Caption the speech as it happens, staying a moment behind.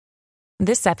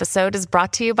This episode is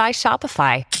brought to you by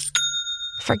Shopify.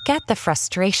 Forget the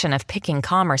frustration of picking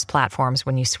commerce platforms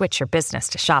when you switch your business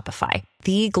to Shopify,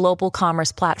 the global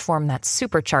commerce platform that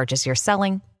supercharges your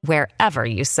selling wherever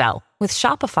you sell. With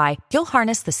Shopify, you'll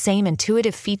harness the same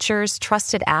intuitive features,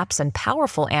 trusted apps, and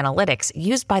powerful analytics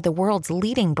used by the world's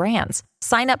leading brands.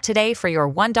 Sign up today for your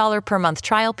 $1 per month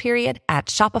trial period at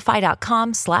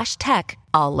shopify.com/tech,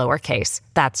 all lowercase.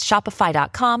 That's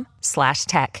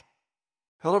shopify.com/tech.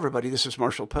 Hello, everybody. This is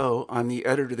Marshall Poe. I'm the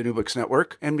editor of the New Books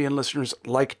Network. NBN listeners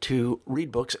like to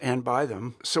read books and buy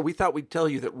them. So we thought we'd tell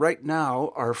you that right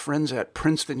now, our friends at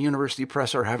Princeton University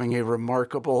Press are having a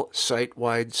remarkable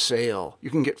site-wide sale. You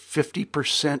can get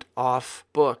 50% off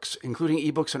books, including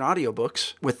ebooks and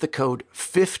audiobooks, with the code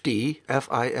 50,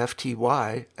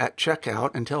 F-I-F-T-Y, at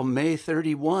checkout until May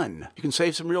 31. You can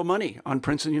save some real money on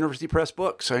Princeton University Press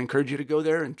books. I encourage you to go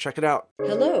there and check it out.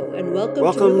 Hello, and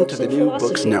welcome to the New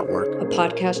Books Network, a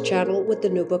podcast channel with the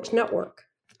New Books Network.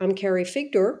 I'm Carrie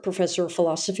Figdor, professor of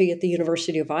philosophy at the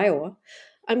University of Iowa.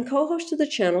 I'm co-host of the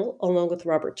channel along with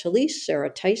Robert Talisse, Sarah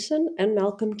Tyson, and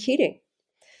Malcolm Keating.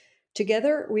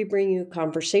 Together, we bring you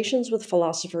conversations with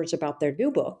philosophers about their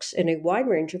new books in a wide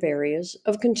range of areas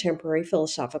of contemporary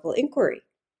philosophical inquiry.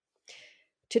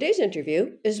 Today's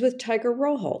interview is with Tiger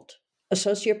Roholt,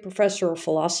 associate professor of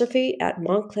philosophy at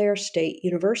Montclair State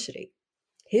University.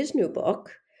 His new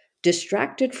book,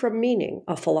 Distracted from Meaning,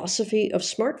 A Philosophy of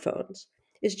Smartphones,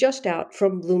 is just out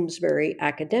from Bloomsbury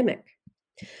Academic.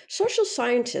 Social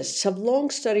scientists have long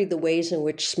studied the ways in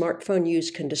which smartphone use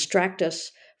can distract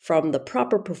us from the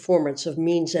proper performance of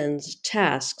means-ends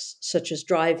tasks, such as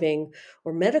driving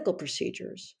or medical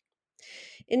procedures.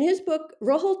 In his book,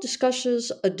 Roholt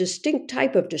discusses a distinct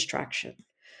type of distraction,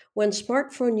 when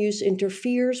smartphone use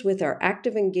interferes with our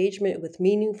active engagement with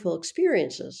meaningful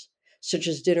experiences, such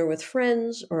as dinner with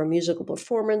friends or a musical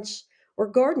performance or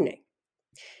gardening.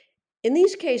 In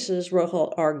these cases,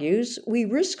 Roholt argues, we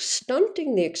risk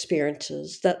stunting the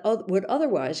experiences that would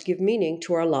otherwise give meaning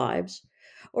to our lives,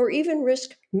 or even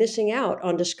risk missing out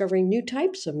on discovering new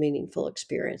types of meaningful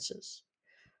experiences.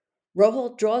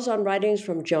 Roholt draws on writings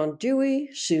from John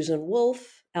Dewey, Susan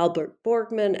Wolfe, Albert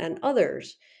Borgman, and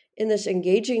others in this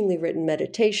engagingly written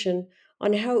meditation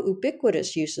on how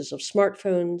ubiquitous uses of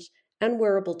smartphones and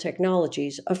wearable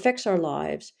technologies affects our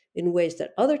lives in ways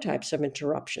that other types of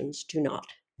interruptions do not.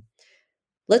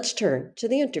 Let's turn to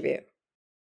the interview.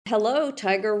 Hello,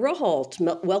 Tiger Roholt.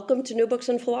 Welcome to New Books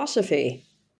in Philosophy.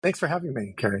 Thanks for having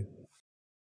me, Carrie.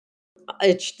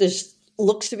 This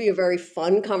looks to be a very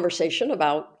fun conversation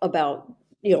about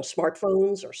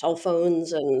smartphones or cell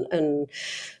phones and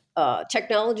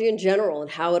technology in general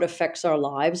and how it affects our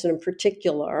lives, and in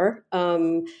particular,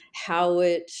 how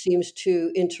it seems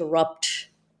to interrupt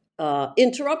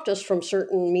us from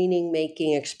certain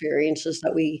meaning-making experiences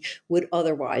that we would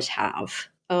otherwise have.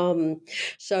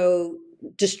 So,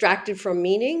 distracted from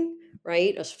meaning,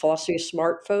 right? A philosophy of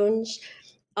smartphones.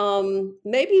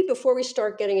 Maybe before we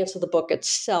start getting into the book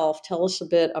itself, tell us a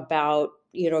bit about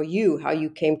how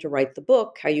you came to write the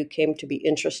book, how you came to be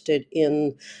interested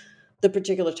in the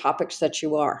particular topics that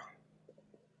you are.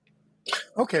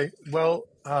 Okay, well,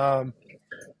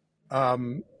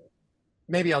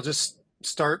 maybe I'll just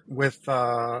start with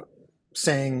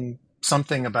saying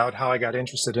something about how I got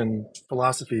interested in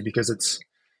philosophy, because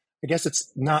I guess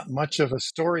it's not much of a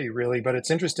story really, but it's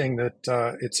interesting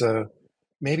that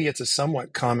maybe it's a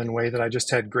somewhat common way that I just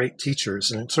had great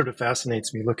teachers, and it sort of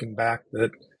fascinates me looking back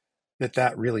that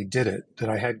really did it, that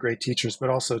I had great teachers, but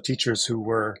also teachers who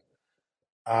were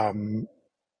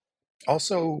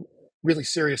also really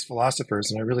serious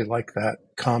philosophers, and I really like that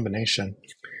combination.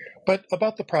 But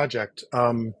about the project,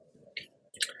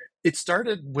 it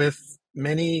started with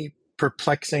many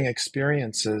perplexing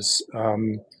experiences.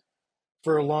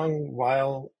 For a long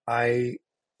while, I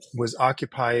was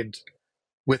occupied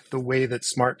with the way that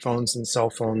smartphones and cell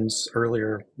phones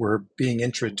earlier were being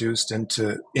introduced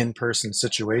into in-person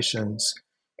situations.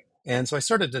 And so I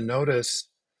started to notice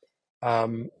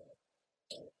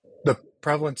the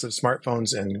prevalence of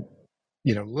smartphones in,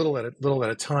 little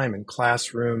at a time, in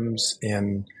classrooms,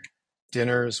 in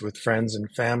dinners with friends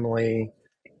and family,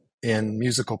 in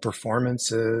musical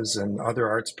performances and other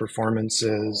arts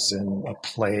performances, in a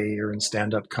play or in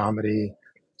stand-up comedy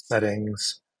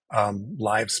settings,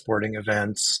 live sporting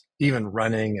events, even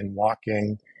running and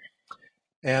walking.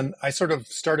 And I sort of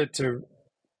started to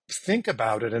think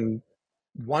about it and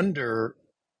wonder,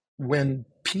 when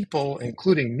people,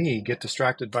 including me, get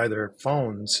distracted by their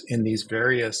phones in these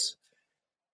various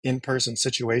in-person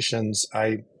situations,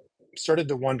 I started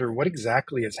to wonder what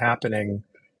exactly is happening,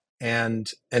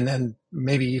 and then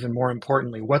maybe even more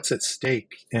importantly, what's at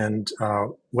stake and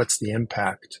what's the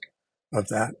impact of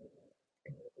that?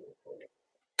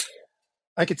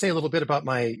 I could say a little bit about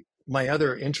my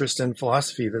other interest in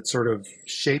philosophy that sort of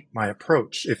shaped my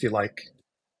approach, if you like.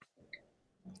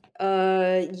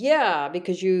 Yeah,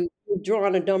 because you draw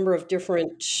on a number of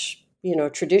different,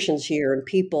 traditions here and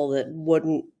people that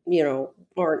wouldn't,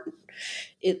 aren't,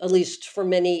 at least for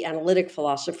many analytic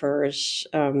philosophers,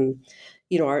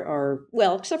 are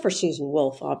well, except for Susan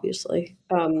Wolf, obviously.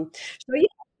 So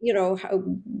yeah,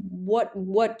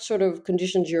 what sort of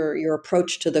conditions your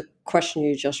approach to the question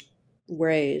you just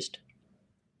raised?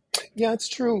 Yeah, it's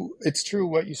true. It's true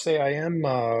what you say. I am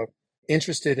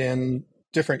interested in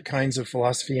different kinds of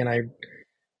philosophy, and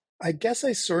I guess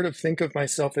I sort of think of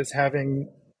myself as having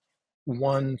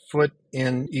one foot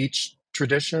in each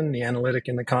tradition, the analytic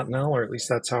and the continental, or at least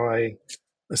that's how I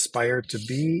aspire to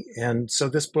be. And so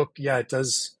this book, yeah, it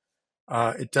does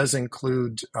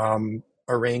include a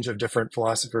range of different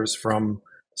philosophers from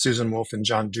Susan Wolf and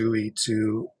John Dewey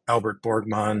to Albert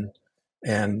Borgmann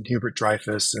and Hubert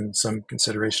Dreyfus, and some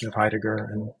consideration of Heidegger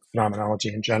and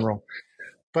phenomenology in general.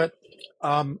 But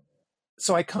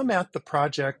so I come at the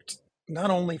project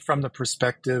not only from the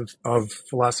perspective of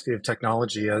philosophy of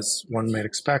technology, as one might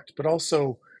expect, but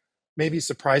also maybe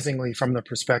surprisingly from the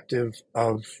perspective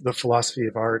of the philosophy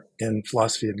of art and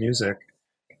philosophy of music.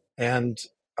 And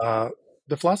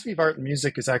the philosophy of art and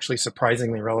music is actually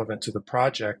surprisingly relevant to the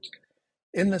project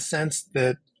in the sense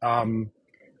that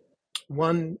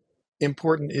one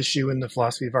important issue in the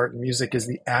philosophy of art and music is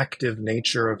the active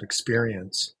nature of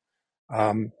experience.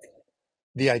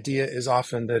 The idea is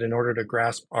often that in order to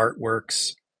grasp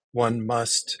artworks, one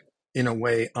must, in a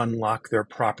way, unlock their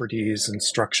properties and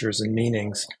structures and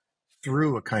meanings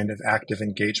through a kind of active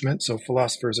engagement. So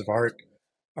philosophers of art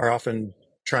are often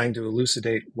trying to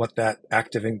elucidate what that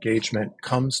active engagement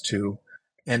comes to.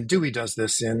 And Dewey does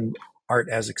this in Art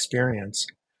as Experience.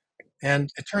 And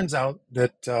it turns out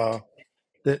that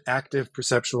that active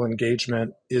perceptual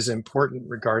engagement is important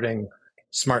regarding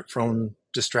smartphone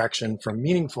distraction from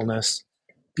meaningfulness,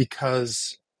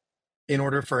 because in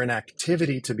order for an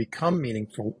activity to become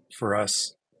meaningful for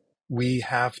us, we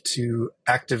have to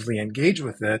actively engage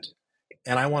with it.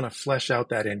 And I want to flesh out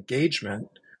that engagement,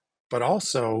 but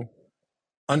also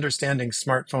understanding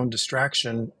smartphone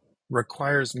distraction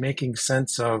requires making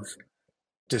sense of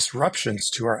disruptions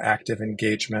to our active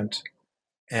engagement.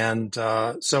 And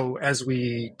so as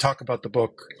we talk about the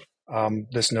book,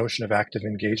 this notion of active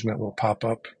engagement will pop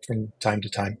up from time to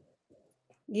time.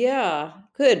 Yeah,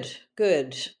 good,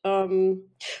 good.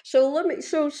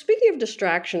 So speaking of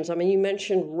distractions, I mean, you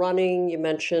mentioned running, you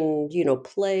mentioned,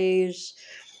 plays,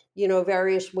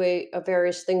 various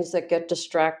things that get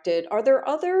distracted. Are there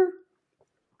other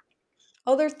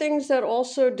things that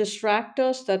also distract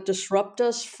us, that disrupt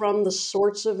us from the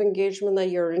sorts of engagement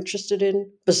that you're interested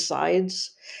in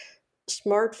besides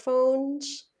smartphones?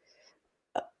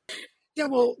 Yeah,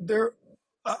 well,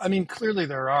 clearly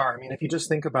there are. I mean, if you just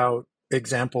think about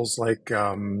examples like,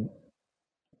 being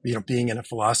in a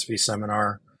philosophy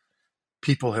seminar,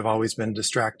 people have always been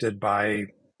distracted by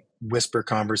whisper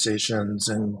conversations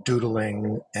and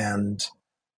doodling and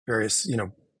various,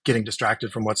 getting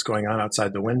distracted from what's going on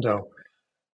outside the window.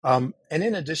 And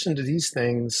in addition to these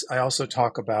things, I also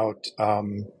talk about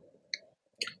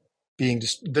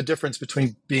the difference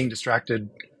between being distracted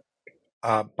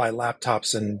by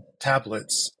laptops and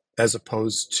tablets as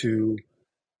opposed to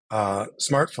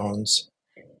smartphones.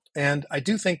 And I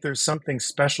do think there's something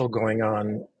special going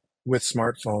on with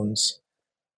smartphones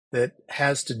that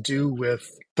has to do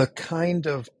with the kind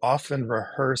of often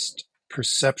rehearsed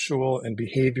perceptual and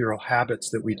behavioral habits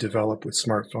that we develop with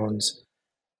smartphones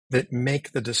that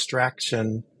make the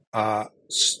distraction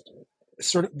there's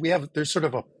sort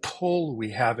of a pull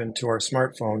we have into our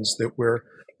smartphones that we're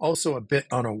also a bit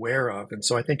unaware of. And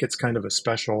so I think it's kind of a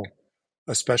special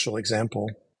example,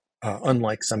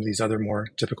 unlike some of these other more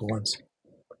typical ones.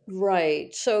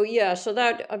 Right. So yeah, so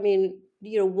that, I mean,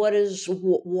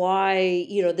 why,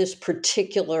 this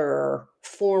particular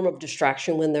form of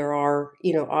distraction when there are,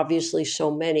 obviously so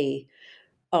many,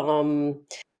 um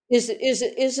is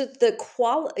it the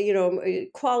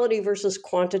quality versus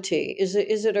quantity? Is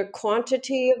it a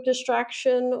quantity of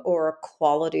distraction or a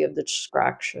quality of the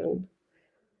distraction?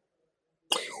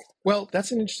 Well,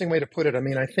 that's an interesting way to put it. I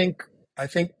mean, I think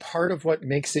part of what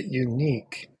makes it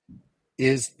unique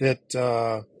is that,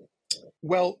 to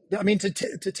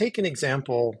take an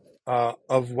example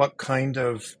of what kind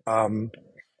of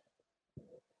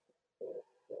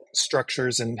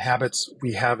structures and habits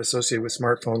we have associated with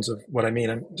smartphones, of what I mean,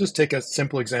 and just take a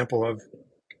simple example of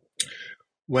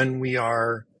when we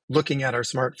are looking at our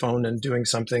smartphone and doing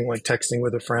something like texting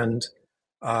with a friend.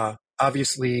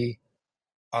 Obviously,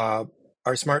 our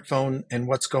smartphone and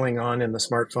what's going on in the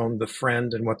smartphone, the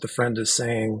friend and what the friend is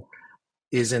saying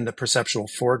is in the perceptual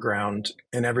foreground,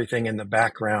 and everything in the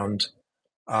background,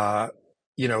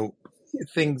 you know,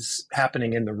 things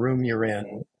happening in the room you're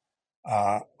in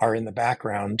are in the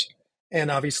background. And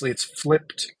obviously it's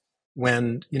flipped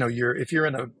when, if you're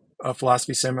in a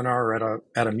philosophy seminar or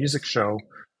at a music show,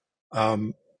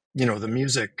 the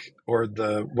music or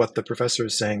what the professor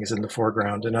is saying is in the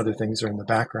foreground and other things are in the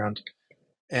background.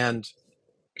 And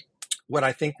what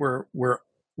I think we're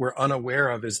unaware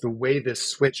of is the way this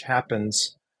switch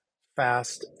happens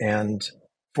fast and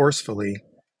forcefully,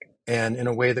 and in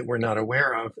a way that we're not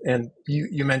aware of. And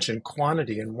you mentioned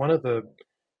quantity, and one of the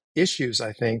issues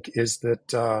I think is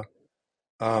that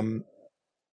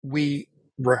we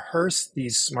rehearse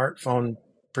these smartphone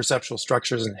perceptual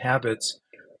structures and habits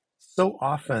so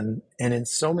often and in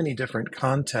so many different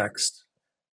contexts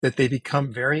that they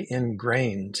become very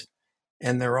ingrained,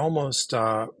 and they're almost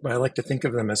I like to think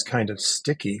of them as kind of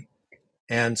sticky,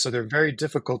 and so they're very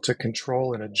difficult to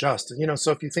control and adjust.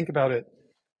 So if you think about it,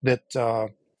 that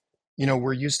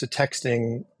we're used to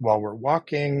texting while we're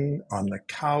walking, on the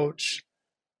couch,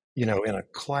 in a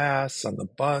class, on the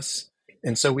bus,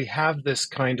 and so we have this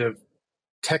kind of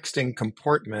texting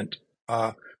comportment,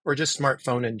 or just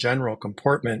smartphone in general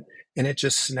comportment, and it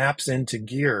just snaps into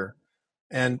gear.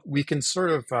 And we can sort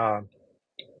of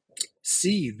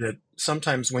see that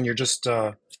sometimes when you're just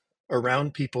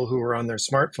around people who are on their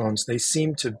smartphones, they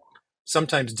seem to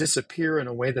sometimes disappear in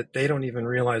a way that they don't even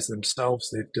realize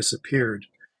themselves they've disappeared.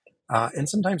 And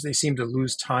sometimes they seem to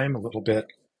lose time a little bit.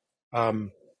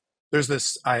 There's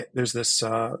this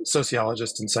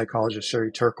sociologist and psychologist,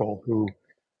 Sherry Turkle, who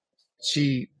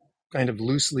she kind of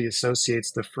loosely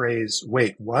associates the phrase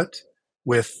 "wait, what?"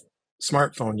 with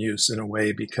smartphone use in a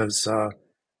way, because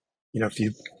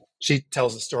she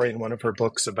tells a story in one of her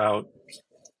books about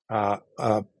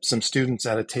some students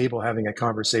at a table having a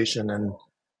conversation,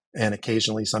 and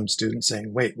occasionally some students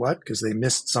saying "wait, what?" because they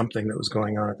missed something that was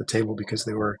going on at the table because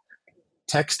they were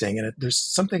texting. And there's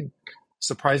something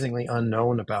surprisingly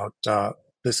unknown about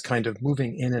this kind of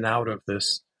moving in and out of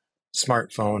this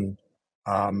smartphone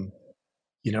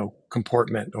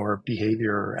comportment or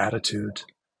behavior or attitude,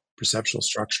 perceptual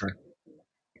structure.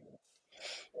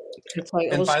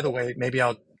 And by the way,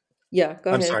 yeah, go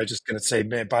ahead. Sorry, just going to say,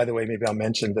 by the way, maybe I'll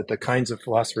mention that the kinds of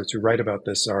philosophers who write about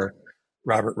this are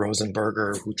Robert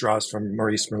Rosenberger, who draws from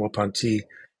Maurice Merleau-Ponty.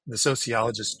 The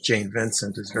sociologist Jane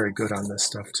Vincent is very good on this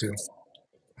stuff too.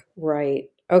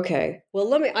 Right. Okay. Well,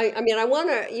 let me, I mean, I want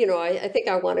to, I think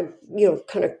I want to,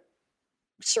 kind of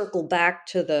circle back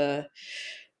to the,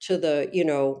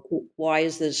 why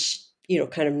is this,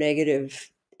 kind of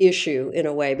negative issue in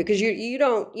a way, because you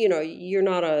don't, you're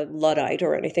not a Luddite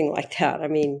or anything like that. I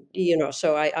mean,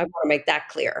 so I want to make that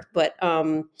clear. But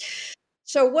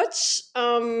so what's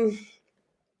you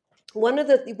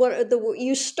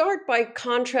start by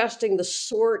contrasting the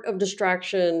sort of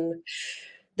distraction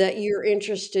that you're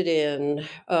interested in,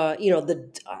 I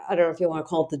don't know if you want to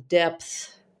call it the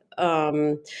depth,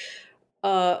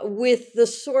 with the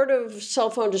sort of cell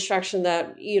phone distraction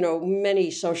that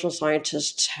many social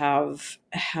scientists have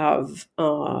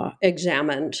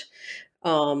examined,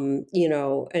 and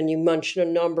you mentioned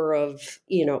a number of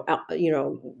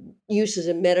uses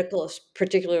in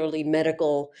particularly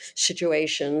medical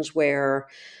situations where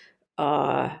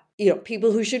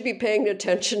people who should be paying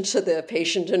attention to the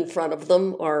patient in front of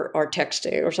them are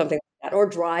texting or something like that, or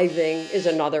driving is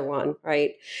another one,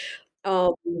 right?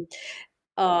 Um,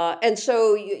 and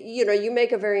so you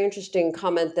make a very interesting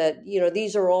comment that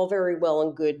these are all very well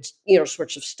and good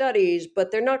sorts of studies, but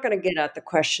they're not going to get at the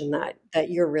question that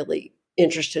you're really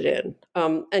interested in.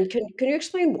 And can you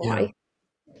explain why?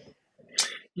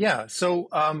 Yeah. So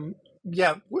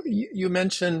you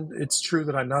mentioned it's true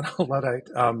that I'm not a Luddite.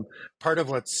 Part of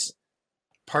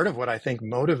what I think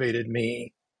motivated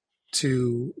me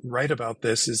to write about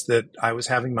this is that I was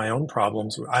having my own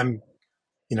problems. I'm,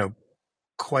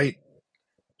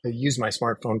 I use my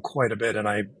smartphone quite a bit, and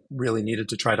I really needed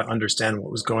to try to understand what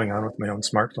was going on with my own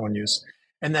smartphone use.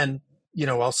 And then,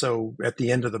 also at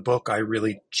the end of the book, I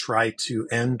really try to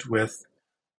end with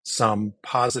some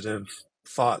positive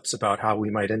thoughts about how we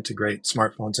might integrate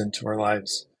smartphones into our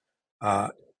lives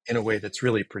in a way that's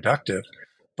really productive.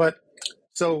 But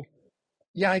so,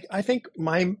 yeah, I think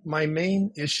my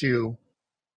main issue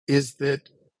is that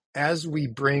as we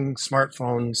bring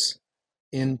smartphones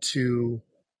into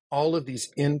all of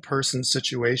these in-person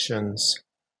situations,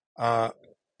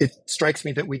 it strikes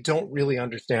me that we don't really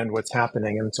understand what's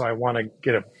happening. And so I want to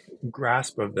get a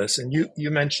grasp of this. And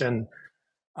you mentioned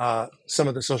some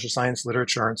of the social science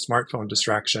literature on smartphone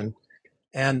distraction.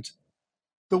 And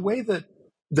the way that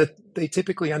they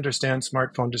typically understand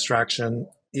smartphone distraction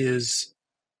is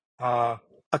a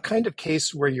kind of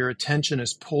case where your attention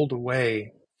is pulled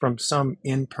away from some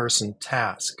in-person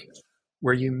task,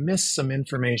 where you miss some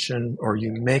information or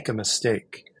you make a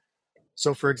mistake.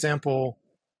 So, for example,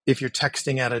 if you're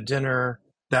texting at a dinner,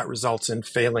 that results in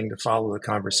failing to follow the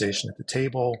conversation at the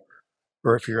table.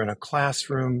 Or if you're in a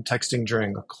classroom texting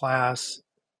during a class,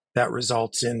 that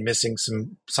results in missing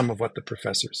some of what the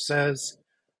professor says.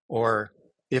 Or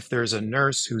if there's a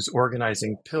nurse who's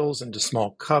organizing pills into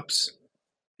small cups,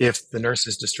 if the nurse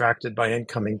is distracted by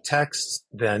incoming texts,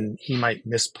 then he might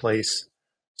misplace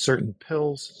certain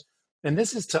pills. And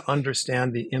this is to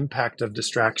understand the impact of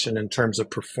distraction in terms of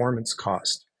performance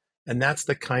cost. And that's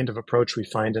the kind of approach we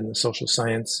find in the social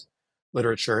science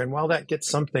literature. And while that gets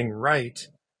something right,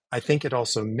 I think it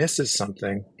also misses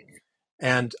something.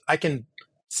 And I can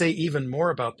say even more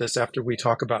about this after we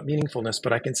talk about meaningfulness,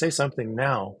 but I can say something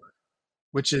now,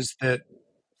 which is that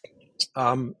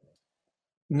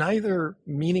neither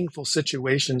meaningful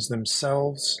situations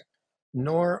themselves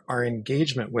nor our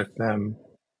engagement with them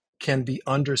can be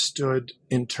understood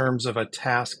in terms of a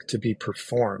task to be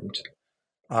performed.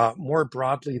 More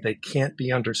broadly, they can't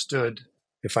be understood,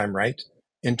 if I'm right,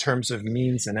 in terms of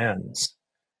means and ends.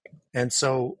 And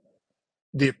so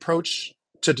the approach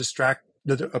to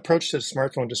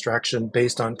smartphone distraction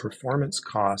based on performance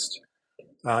cost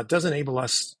doesn't enable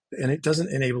us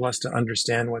to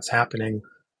understand what's happening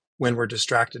when we're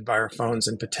distracted by our phones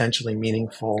in potentially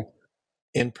meaningful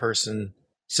in-person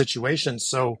situations.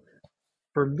 So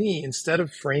for me, instead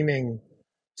of framing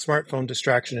smartphone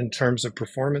distraction in terms of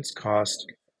performance cost,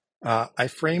 I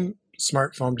frame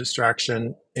smartphone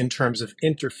distraction in terms of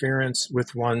interference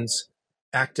with one's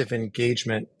active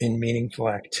engagement in meaningful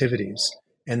activities,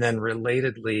 and then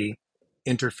relatedly,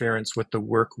 interference with the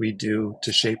work we do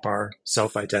to shape our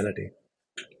self-identity.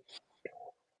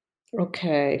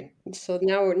 Okay, so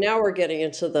now we're getting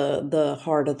into the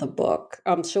heart of the book.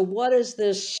 So what is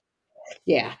this?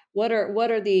 Yeah, what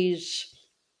are these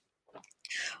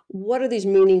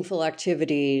meaningful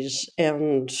activities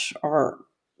and our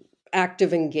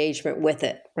active engagement with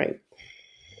it, right?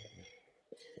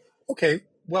 Okay,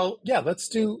 well, yeah, let's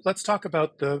talk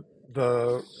about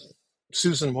the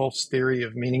Susan Wolf's theory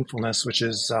of meaningfulness, which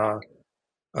is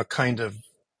a kind of,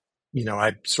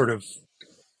 I sort of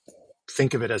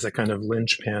think of it as a kind of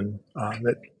linchpin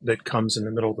that comes in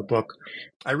the middle of the book.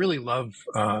 I really love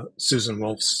Susan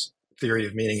Wolf's theory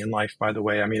of meaning in life, by the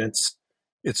way. I mean,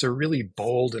 it's a really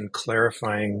bold and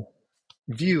clarifying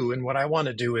view, and what I want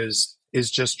to do is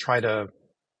just try to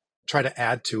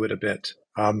add to it a bit.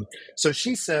 So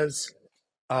she says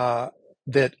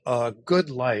that a good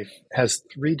life has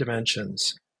three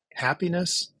dimensions: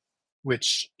 happiness,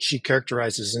 which she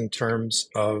characterizes in terms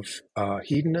of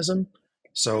hedonism.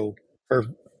 So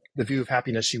the view of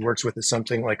happiness she works with is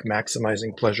something like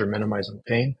maximizing pleasure, minimizing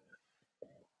pain.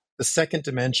 The second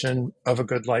dimension of a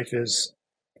good life is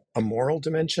a moral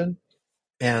dimension.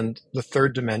 And the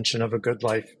third dimension of a good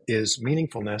life is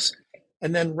meaningfulness.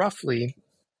 And then roughly,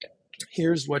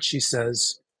 here's what she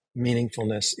says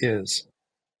meaningfulness is.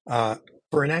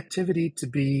 For an activity to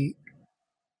be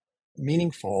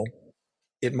meaningful,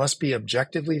 it must be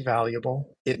objectively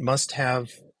valuable. It must have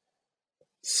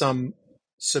some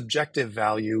subjective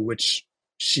value, which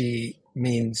she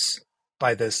means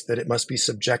by this that it must be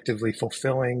subjectively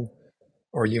fulfilling,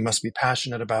 or you must be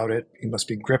passionate about it, you must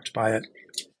be gripped by it.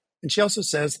 And she also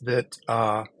says that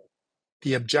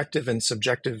the objective and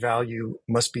subjective value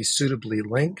must be suitably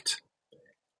linked.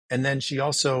 And then she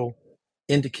also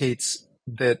indicates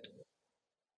that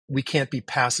we can't be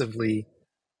passively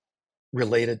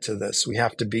related to this. We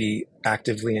have to be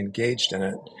actively engaged in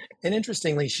it. And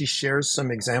interestingly, she shares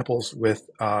some examples with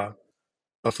a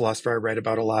philosopher I write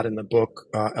about a lot in the book,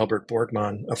 Albert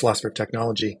Borgman, a philosopher of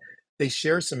technology. They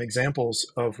share some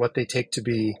examples of what they take to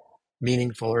be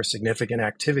meaningful or significant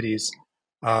activities.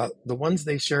 The ones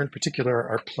they share in particular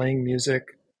are playing music,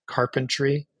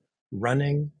 carpentry,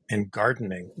 running, and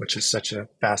gardening, which is such a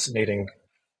fascinating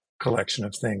collection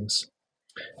of things.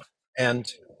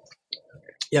 And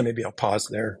yeah, maybe I'll pause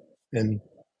there and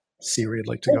see where you'd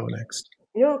like to go next.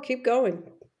 No, keep going.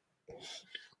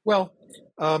 Well,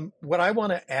 what I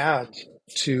want to add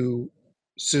to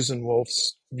Susan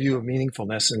Wolf's view of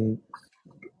meaningfulness, and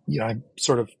I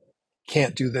sort of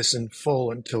can't do this in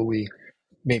full until we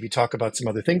maybe talk about some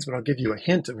other things, but I'll give you a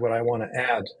hint of what I want to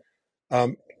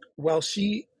add. Well,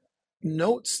 she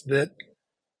notes that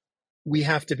we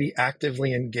have to be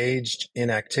actively engaged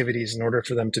in activities in order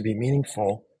for them to be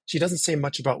meaningful. she doesn't say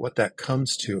much about what that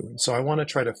comes to. And so I want to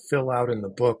try to fill out in the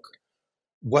book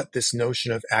what this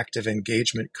notion of active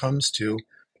engagement comes to.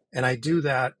 And I do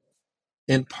that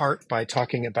in part by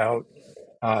talking about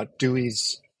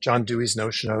John Dewey's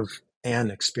notion of an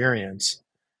experience.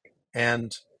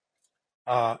 And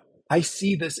I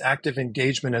see this active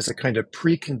engagement as a kind of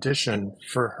precondition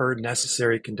for her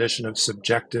necessary condition of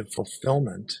subjective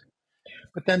fulfillment.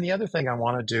 But then the other thing I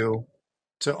want to do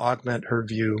to augment her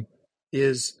view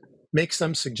is make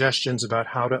some suggestions about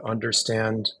how to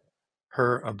understand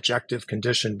her objective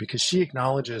condition, because she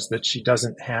acknowledges that she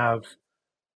doesn't have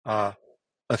a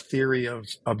theory of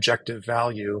objective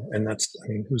value. And that's, I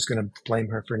mean, who's going to blame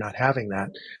her for not having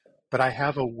that? But I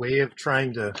have a way of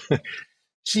trying to,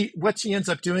 what she ends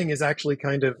up doing is actually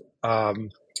kind of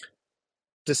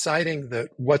deciding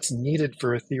that what's needed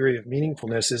for a theory of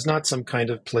meaningfulness is not some kind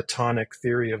of Platonic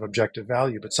theory of objective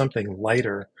value, but something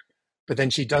lighter. But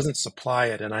then she doesn't supply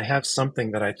it. And I have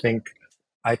something that I think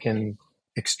I can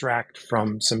extract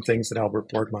from some things that Albert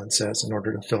Borgman says in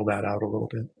order to fill that out a little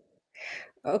bit.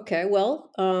 Okay,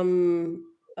 well,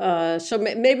 so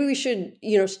maybe we should,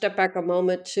 step back a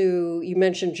moment to, you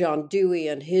mentioned John Dewey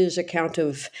and his account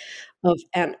of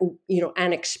an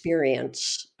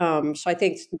experience. So I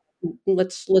think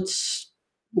let's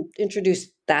introduce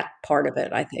that part of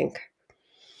it, I think.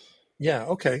 Yeah,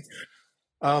 okay.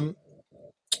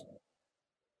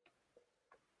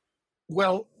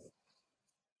 Well,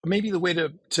 maybe the way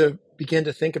to begin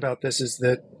to think about this is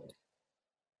that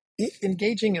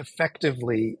engaging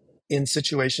effectively in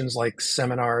situations like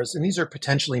seminars, and these are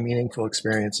potentially meaningful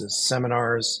experiences,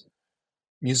 seminars,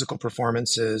 musical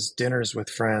performances, dinners with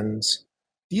friends,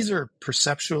 these are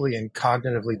perceptually and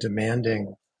cognitively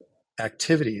demanding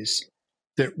activities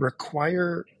that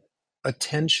require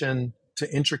attention to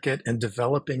intricate and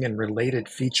developing and related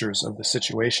features of the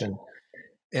situation.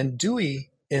 And Dewey,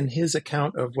 in his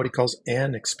account of what he calls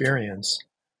an experience,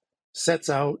 sets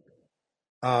out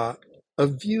a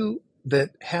view that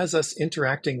has us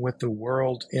interacting with the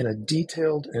world in a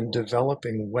detailed and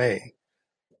developing way.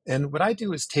 And what I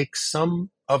do is take some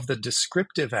of the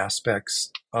descriptive aspects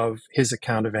of his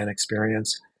account of an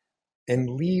experience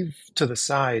and leave to the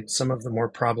side some of the more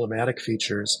problematic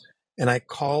features. And I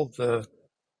call the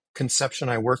conception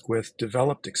I work with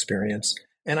developed experience.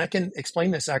 And I can explain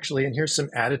this actually, and here's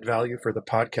some added value for the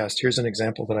podcast. Here's an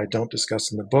example that I don't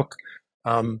discuss in the book.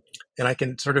 And I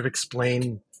can sort of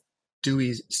explain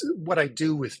what I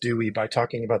do with Dewey by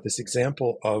talking about this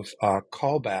example of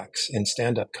callbacks in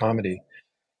stand-up comedy.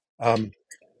 And,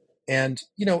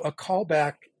 a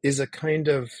callback is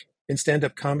in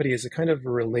stand-up comedy is a kind of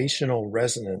relational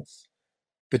resonance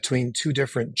between two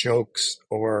different jokes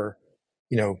or,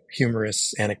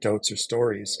 humorous anecdotes or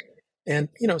stories. And,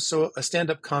 so a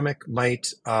stand-up comic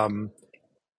might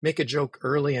make a joke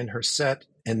early in her set,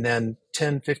 and then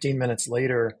 10, 15 minutes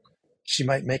later, she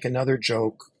might make another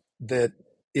joke that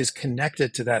is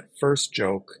connected to that first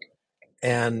joke.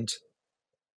 And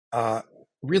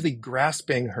really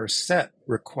grasping her set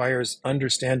requires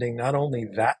understanding not only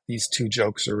that these two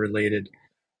jokes are related,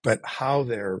 but how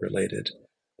they're related.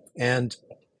 And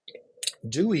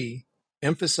Dewey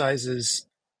emphasizes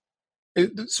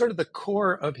sort of the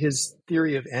core of his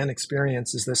theory of an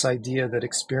experience is this idea that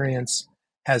experience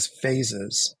has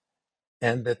phases,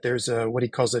 and that there's what he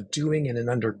calls a doing and an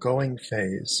undergoing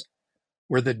phase,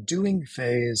 where the doing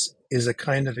phase is a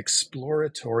kind of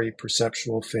exploratory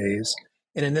perceptual phase.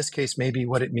 And in this case, maybe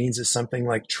what it means is something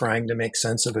like trying to make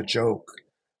sense of a joke.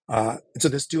 So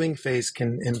this doing phase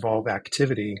can involve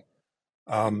activity.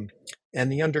 And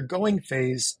the undergoing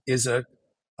phase is a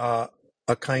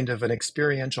kind of an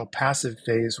experiential passive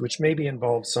phase, which maybe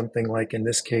involves something like, in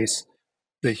this case,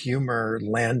 the humor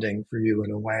landing for you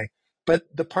in a way.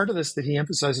 But the part of this that he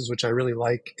emphasizes, which I really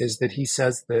like, is that he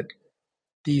says that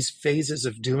these phases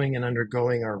of doing and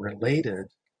undergoing are related.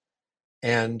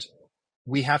 And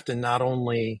we have to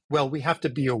we have to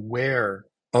be aware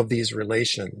of these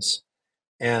relations.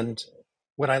 And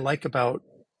what I like about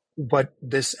what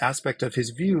this aspect of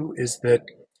his view is that,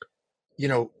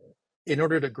 in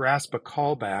order to grasp a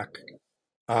callback,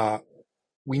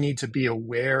 we need to be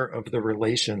aware of the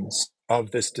relations of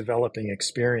this developing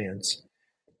experience.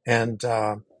 And,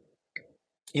 and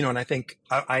I think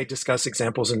I discuss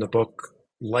examples in the book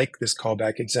like this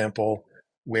callback example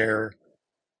where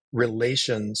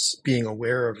being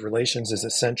aware of relations is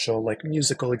essential, like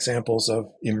musical examples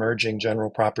of emerging general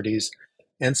properties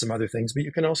and some other things. But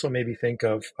you can also maybe think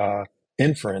of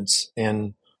inference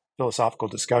in philosophical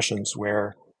discussions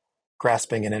where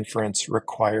grasping an inference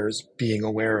requires being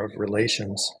aware of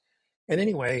relations. And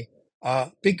anyway,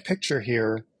 big picture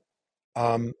here,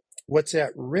 what's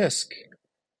at risk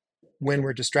when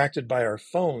we're distracted by our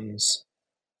phones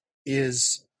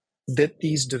is that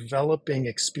these developing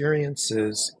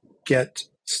experiences get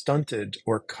stunted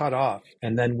or cut off,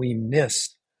 and then we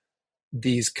miss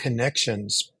these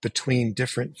connections between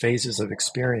different phases of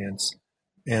experience.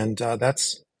 And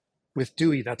that's with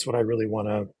Dewey, that's what I really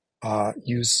want to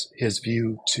use his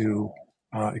view to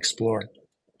explore.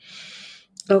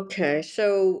 Okay,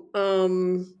 so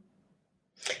the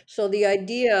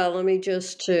idea, let me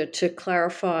just to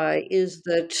clarify, is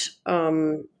that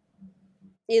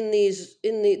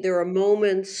there are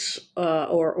moments,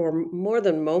 or more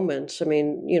than moments. I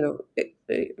mean,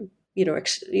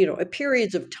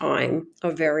 periods of time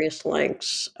of various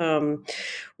lengths,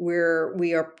 where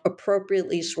we are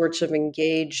appropriately sorts of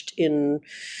engaged in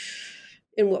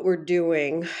what we're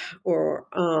doing, or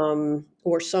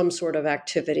some sort of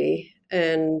activity,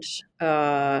 and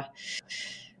uh,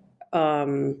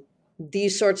 um,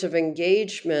 these sorts of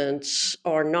engagements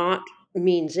are not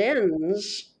means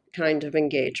ends kind of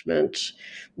engagement,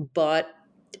 but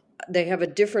they have a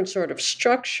different sort of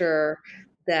structure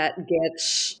that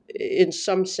gets, in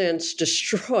some sense,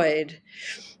 destroyed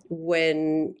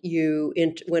when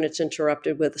it's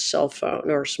interrupted with a cell phone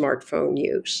or smartphone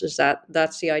use.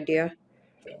 That's the idea?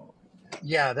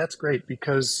 Yeah, that's great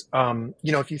because,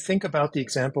 if you think about the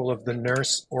example of the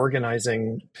nurse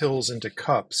organizing pills into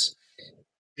cups,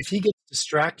 if he gets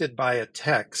distracted by a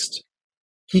text,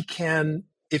 he can,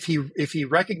 if he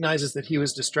recognizes that he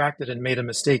was distracted and made a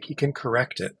mistake, he can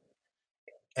correct it.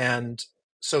 And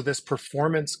so this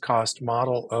performance cost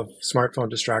model of smartphone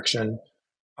distraction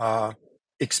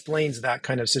explains that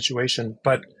kind of situation.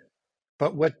 But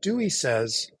what Dewey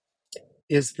says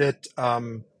is that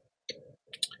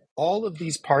all of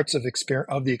these parts of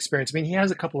the experience. I mean, he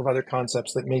has a couple of other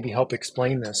concepts that maybe help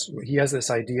explain this. He has this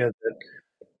idea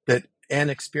that an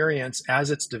experience,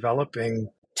 as it's developing,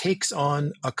 takes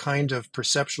on a kind of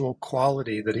perceptual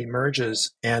quality that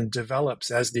emerges and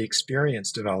develops as the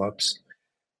experience develops.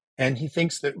 And he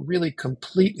thinks that really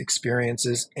complete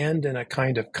experiences end in a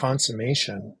kind of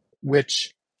consummation,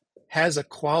 which has a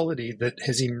quality that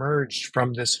has emerged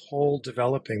from this whole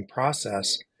developing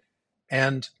process.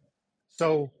 And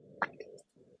so,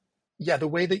 yeah, the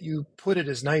way that you put it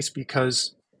is nice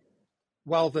because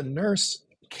while the nurse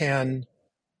can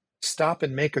stop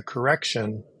and make a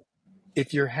correction,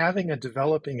 if you're having a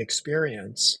developing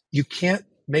experience, you can't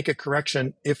make a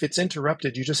correction. If it's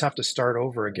interrupted, you just have to start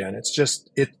over again. It's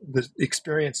just the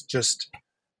experience just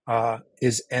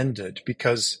is ended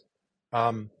because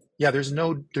there's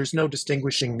no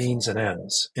distinguishing means and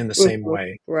ends in the same Mhm.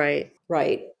 way. Right.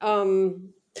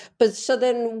 But so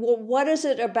then, what is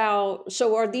it about?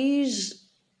 So are these?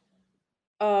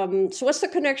 So what's the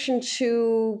connection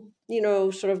to,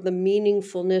 sort of the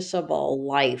meaningfulness of all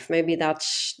life? Maybe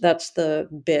that's the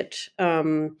bit.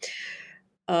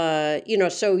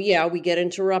 So yeah, we get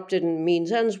interrupted in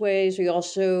means ends ways. We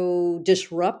also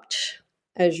disrupt,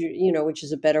 which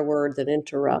is a better word than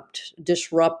interrupt.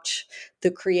 Disrupt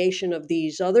the creation of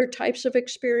these other types of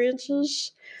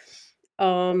experiences.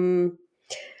 Um,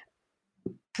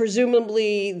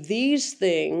 Presumably these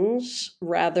things,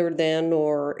 rather than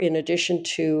or in addition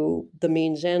to the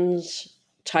means ends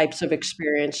types of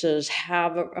experiences,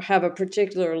 have a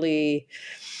particularly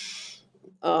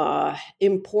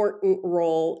important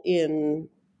role in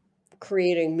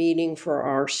creating meaning for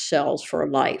ourselves, for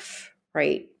life,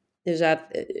 right? Is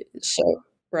that so?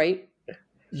 Right?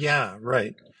 Yeah,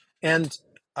 right. And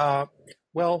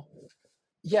well,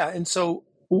 yeah, and so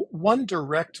one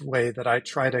direct way that I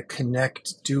try to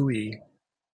connect Dewey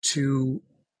to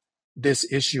this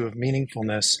issue of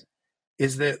meaningfulness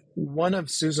is that one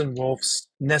of Susan Wolf's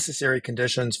necessary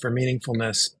conditions for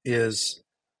meaningfulness is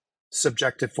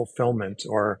subjective fulfillment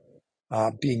or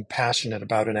being passionate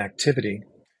about an activity.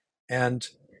 And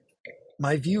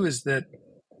my view is that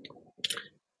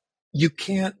you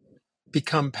can't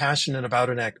become passionate about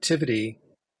an activity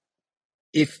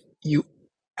if you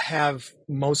have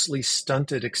mostly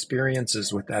stunted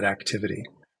experiences with that activity.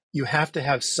 You have to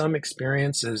have some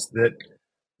experiences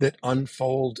that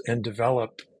unfold and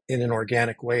develop in an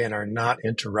organic way and are not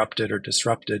interrupted or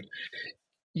disrupted.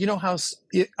 You know how,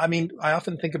 I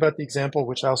often think about the example,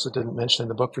 which I also didn't mention in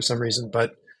the book for some reason,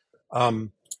 but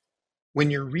when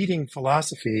you're reading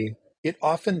philosophy, it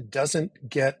often doesn't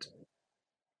get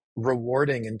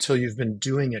rewarding until you've been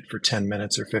doing it for 10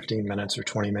 minutes or 15 minutes or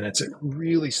 20 minutes. It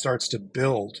really starts to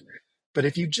build. But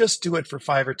if you just do it for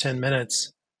 5 or 10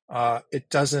 minutes, it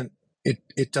doesn't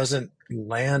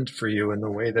land for you in the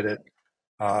way that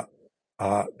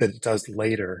it does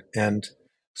later. And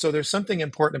so there's something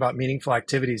important about meaningful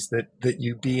activities that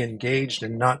you be engaged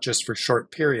in, not just for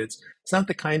short periods. It's not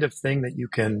the kind of thing that you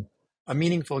can a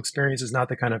meaningful experience is not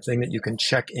the kind of thing that you can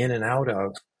check in and out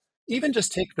of. Even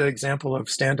just take the example of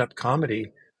stand-up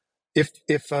comedy.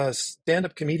 If a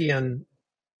stand-up comedian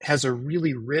has a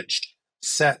really rich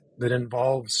set that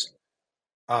involves,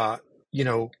 uh, you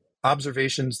know,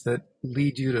 observations that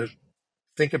lead you to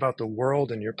think about the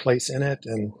world and your place in it,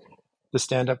 and the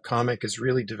stand-up comic has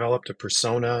really developed a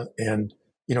persona, and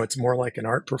it's more like an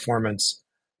art performance.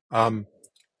 Um,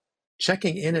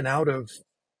 Checking in and out of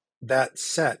that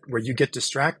set where you get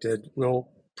distracted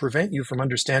will prevent you from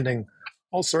understanding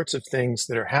all sorts of things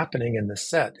that are happening in the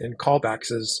set. And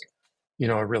callbacks is,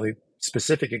 a really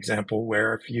specific example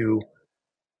where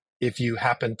if you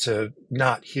happen to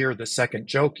not hear the second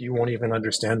joke, you won't even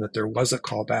understand that there was a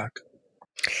callback.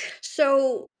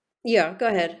 So, yeah, go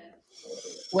ahead.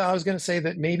 Well, I was going to say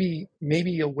that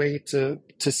maybe a way to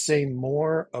say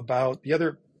more about the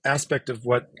other aspect of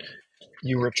what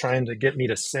you were trying to get me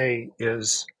to say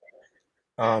is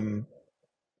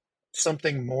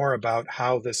something more about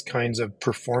how this kinds of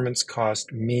performance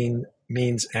cost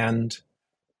means end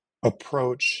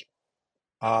approach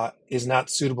is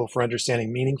not suitable for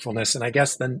understanding meaningfulness. And I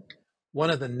guess then one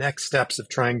of the next steps of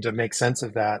trying to make sense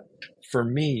of that for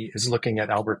me is looking at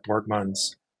Albert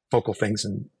Borgmann's focal things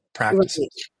and practices.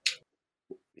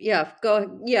 Yeah,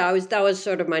 go. Yeah, that was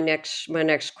sort of my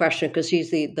next question, because he's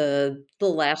the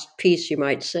last piece, you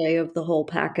might say, of the whole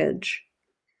package.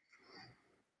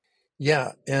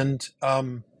 Yeah, and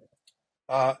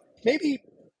maybe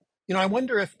I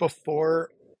wonder if before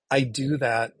I do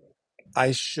that,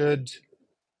 I should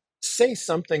say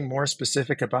something more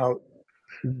specific about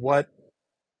what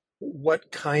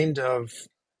kind of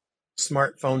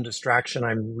smartphone distraction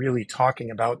I'm really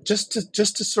talking about, just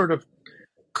to sort of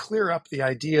clear up the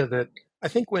idea that I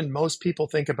think when most people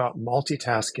think about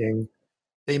multitasking,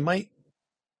 they might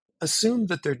assume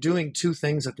that they're doing two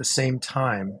things at the same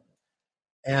time.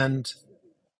 And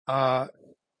I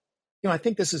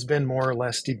think this has been more or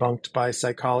less debunked by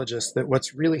psychologists, that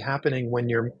what's really happening when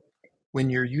you're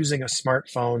using a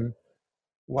smartphone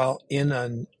while in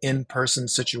an in-person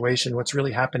situation, what's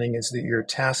really happening is that you're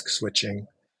task switching.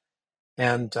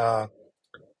 And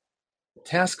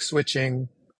task switching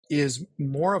is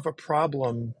more of a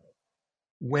problem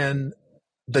when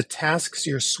the tasks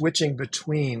you're switching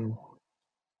between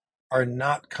are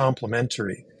not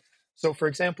complementary. So, for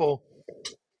example,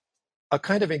 a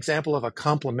kind of example of a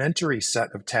complementary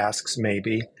set of tasks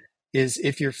maybe is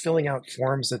if you're filling out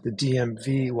forms at the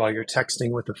DMV while you're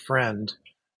texting with a friend,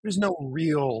 there's no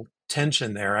real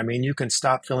tension there. I mean, you can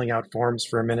stop filling out forms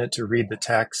for a minute to read the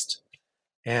text,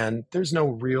 and there's no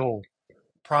real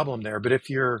problem there. But if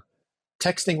you're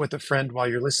texting with a friend while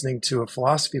you're listening to a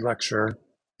philosophy lecture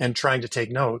and trying to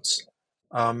take notes,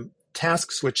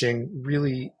 task switching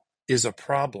really is a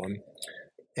problem.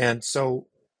 And so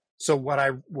what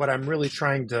I'm really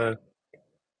trying to,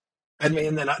 and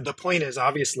then the point is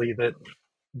obviously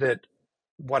that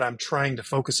what I'm trying to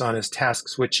focus on is task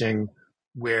switching,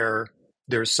 where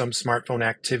there's some smartphone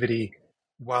activity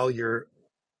while you're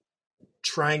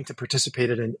trying to participate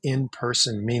in an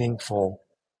in-person meaningful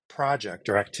project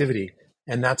or activity.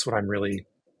 And that's what I'm really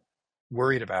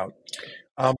worried about.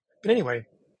 But anyway,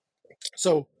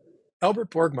 so Albert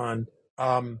Borgmann,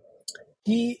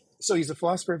 he's a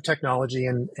philosopher of technology,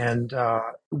 and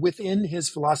within his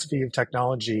philosophy of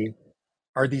technology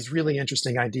are these really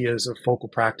interesting ideas of focal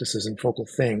practices and focal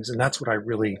things, and that's what I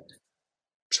really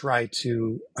try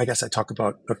to. I guess I talk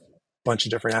about a bunch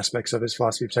of different aspects of his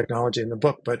philosophy of technology in the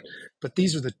book, but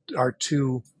these are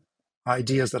two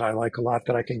ideas that I like a lot,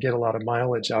 that I can get a lot of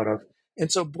mileage out of.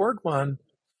 And so Borgmann,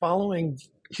 following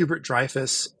Hubert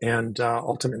Dreyfus and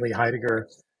ultimately Heidegger,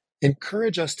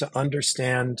 encourage us to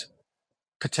understand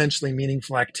potentially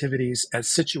meaningful activities as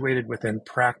situated within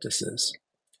practices.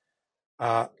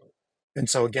 And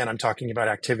so again, I'm talking about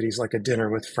activities like a dinner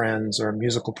with friends or a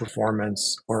musical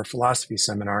performance or a philosophy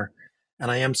seminar. And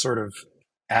I am sort of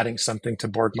adding something to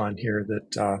Borgmann here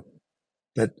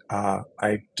that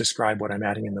I describe what I'm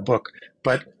adding in the book.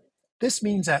 But this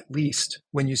means, at least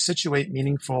when you situate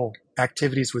meaningful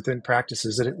activities within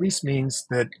practices, it at least means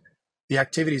that the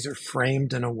activities are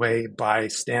framed in a way by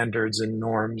standards and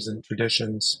norms and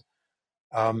traditions.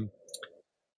 And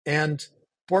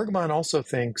Borgmann also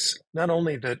thinks not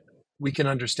only that we can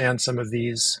understand some of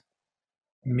these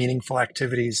meaningful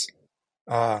activities.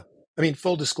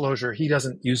 Full disclosure, he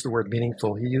doesn't use the word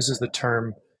meaningful. He uses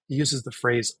the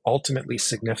phrase ultimately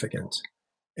significant.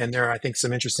 And there are, I think,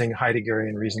 some interesting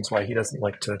Heideggerian reasons why he doesn't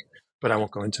like to, but I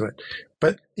won't go into it.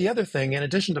 But the other thing, in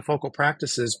addition to focal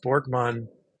practices, Borgmann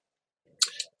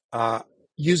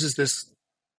uses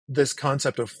this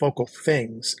concept of focal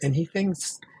things. And he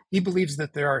believes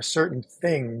that there are certain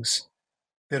things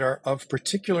that are of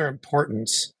particular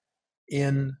importance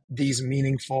in these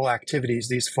meaningful activities,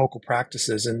 these focal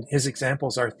practices. And his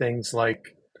examples are things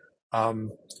like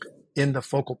in the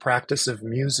focal practice of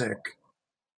music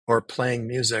or playing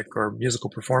music or musical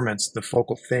performance, the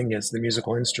focal thing is the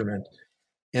musical instrument.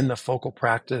 In the focal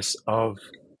practice of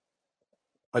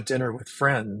a dinner with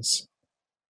friends,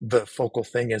 the focal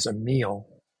thing is a meal.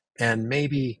 And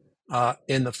maybe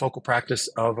in the focal practice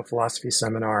of a philosophy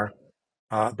seminar,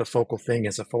 the focal thing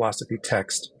is a philosophy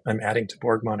text. I'm adding to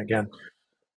Borgman again.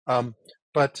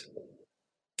 But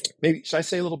maybe, should I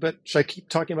say a little bit? Should I keep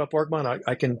talking about Borgman?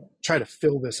 I can try to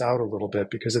fill this out a little bit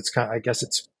because it's I guess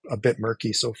it's a bit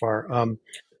murky so far.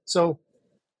 So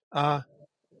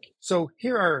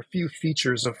here are a few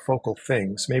features of focal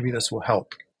things. Maybe this will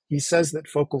help. He says that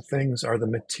focal things are the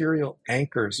material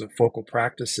anchors of focal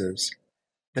practices,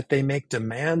 that they make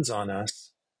demands on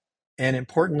us, and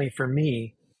importantly for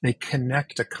me, they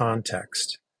connect a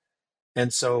context.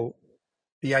 And so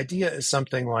the idea is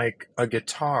something like a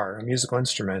guitar, a musical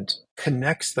instrument,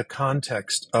 connects the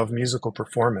context of musical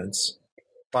performance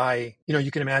by,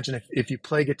 you can imagine if you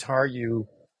play guitar, you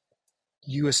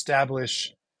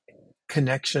establish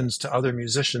connections to other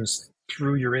musicians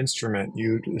through your instrument.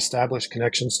 You establish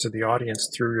connections to the audience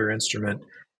through your instrument.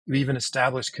 You even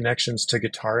establish connections to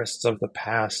guitarists of the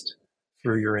past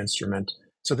through your instrument.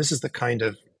 So this is the kind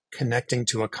of connecting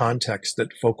to a context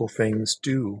that focal things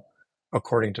do,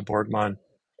 according to Borgman.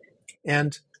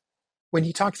 And when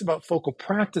he talks about focal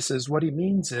practices, what he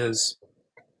means is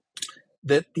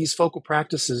that these focal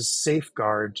practices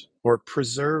safeguard or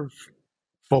preserve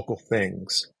focal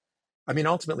things. I mean,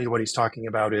 ultimately what he's talking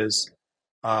about is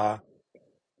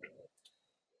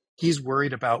he's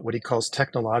worried about what he calls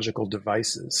technological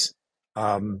devices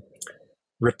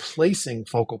replacing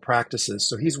focal practices.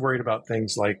 So he's worried about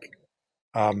things like,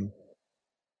 I'm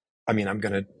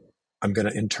going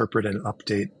to interpret and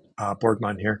update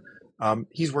Borgman here.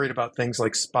 He's worried about things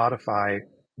like Spotify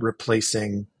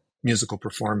replacing musical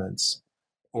performance,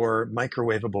 or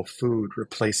microwavable food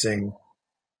replacing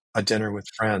a dinner with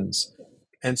friends.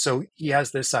 And so he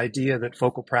has this idea that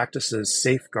focal practices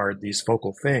safeguard these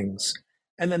focal things.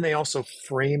 And then they also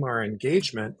frame our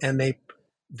engagement, and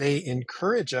they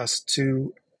encourage us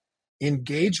to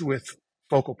engage with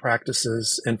focal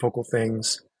practices and focal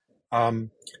things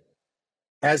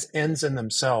as ends in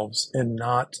themselves and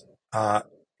not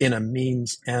in a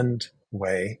means end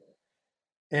way.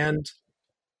 And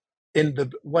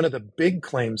one of the big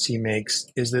claims he makes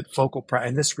is that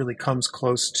and this really comes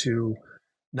close to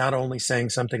not only saying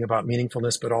something about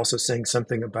meaningfulness, but also saying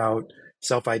something about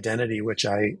self-identity, which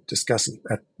I discuss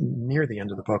near the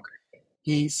end of the book.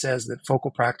 He says that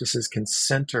focal practices can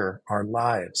center our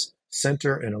lives,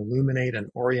 center and illuminate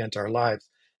and orient our lives.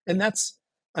 And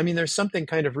there's something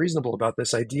kind of reasonable about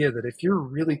this idea that if you're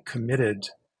really committed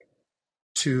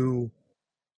to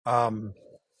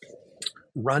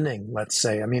running, let's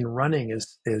say, running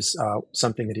is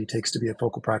something that he takes to be a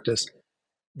focal practice.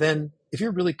 Then if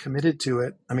you're really committed to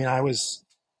it, I was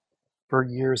for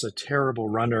years a terrible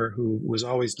runner who was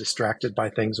always distracted by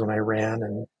things when I ran,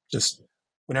 and just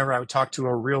whenever I would talk to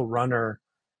a real runner,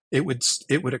 it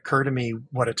would occur to me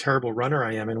what a terrible runner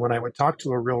I am. And when I would talk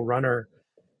to a real runner,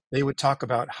 they would talk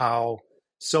about how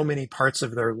so many parts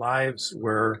of their lives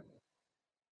were,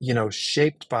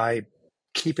 shaped by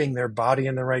keeping their body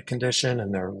in the right condition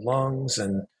and their lungs.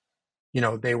 And,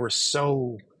 they were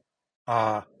so,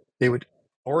 they would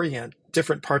orient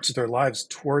different parts of their lives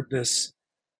toward this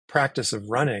practice of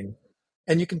running.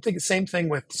 And you can think the same thing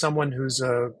with someone who's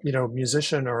a,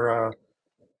 musician or a,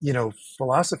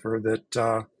 philosopher,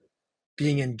 that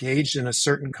being engaged in a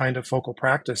certain kind of focal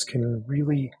practice can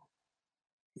really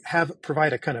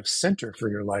provide a kind of center for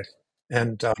your life.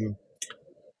 And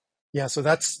so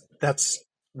that's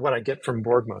what I get from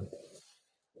Borgman.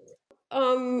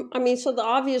 So the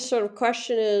obvious sort of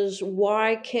question is,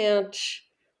 why can't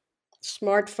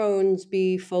smartphones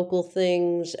be focal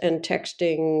things and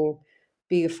texting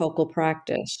be a focal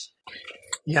practice?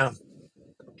 Yeah.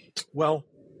 Well,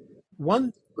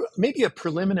 maybe a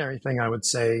preliminary thing I would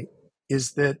say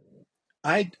is that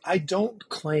I don't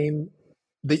claim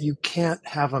that you can't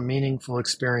have a meaningful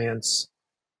experience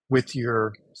with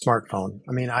your smartphone.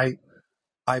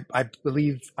 I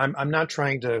believe I'm not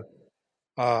trying to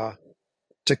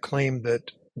claim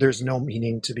that there's no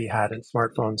meaning to be had in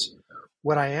smartphones.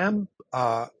 What I am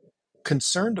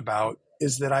concerned about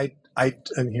is that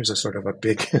and here's a sort of a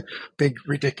big, big,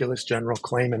 ridiculous general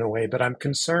claim in a way, but I'm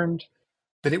concerned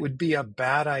that it would be a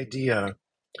bad idea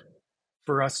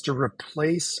for us to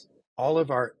replace all of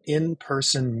our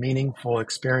in-person meaningful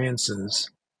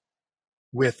experiences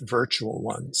with virtual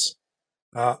ones.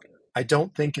 I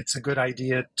don't think it's a good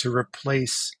idea to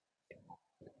replace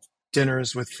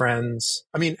dinners with friends.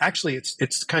 I mean, actually,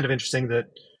 it's kind of interesting that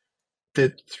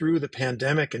through the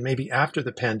pandemic and maybe after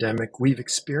the pandemic, we've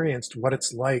experienced what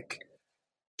it's like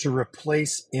to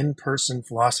replace in-person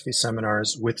philosophy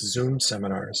seminars with Zoom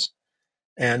seminars.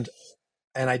 And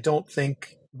I don't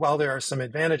think, while there are some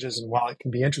advantages and while it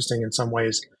can be interesting in some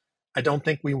ways, I don't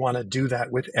think we want to do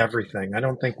that with everything. I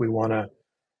don't think we want to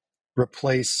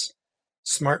replace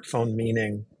smartphone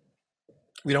meaning.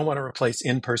 We don't want to replace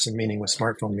in-person meaning with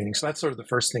smartphone meaning. So that's sort of the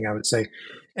first thing I would say.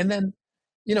 And then,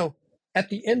 at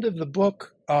the end of the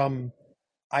book,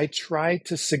 I try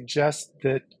to suggest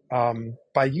that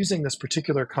by using this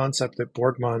particular concept that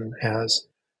Borgman has,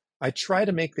 I try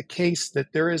to make the case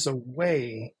that there is a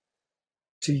way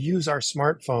to use our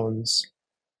smartphones,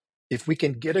 if we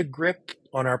can get a grip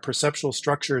on our perceptual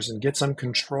structures and get some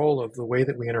control of the way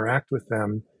that we interact with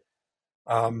them,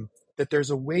 that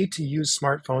there's a way to use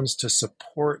smartphones to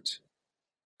support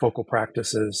focal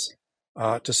practices,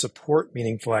 to support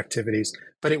meaningful activities,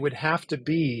 but it would have to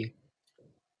be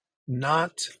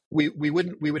we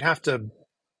would have to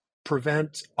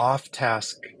prevent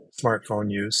off-task smartphone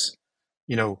use.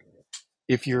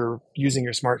 If you're using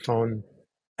your smartphone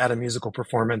at a musical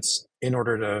performance in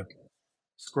order to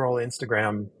scroll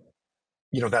Instagram,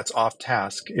 that's off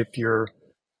task. If you're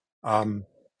in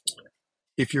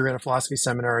a philosophy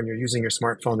seminar and you're using your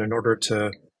smartphone in order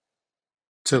to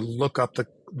look up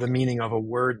the meaning of a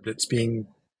word that's being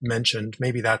mentioned,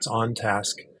 maybe that's on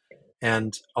task.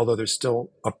 And although there's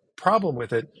still a problem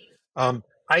with it,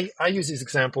 I use these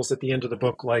examples at the end of the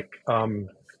book, like when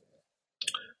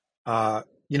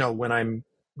I'm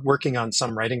working on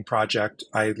some writing project,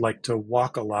 I like to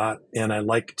walk a lot, and I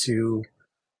like to,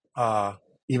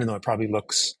 even though it probably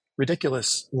looks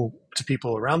ridiculous to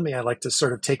people around me, I like to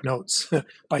sort of take notes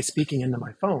by speaking into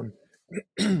my phone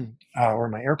or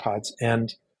my AirPods.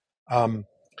 And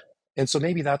so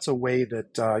maybe that's a way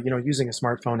that, using a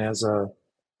smartphone as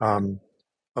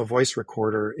a voice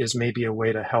recorder is maybe a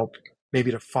way to help,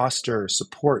 maybe to foster,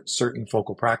 support certain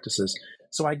focal practices.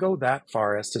 So I go that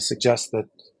far as to suggest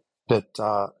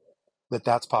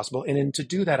that's possible. And to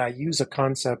do that, I use a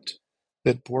concept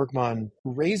that Borgman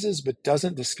raises but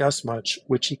doesn't discuss much,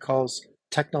 which he calls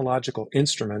technological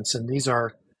instruments. And these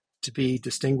are to be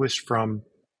distinguished from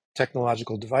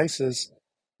technological devices,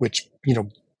 which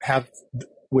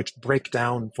which break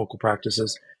down focal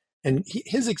practices. And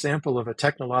his example of a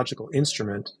technological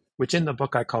instrument, which in the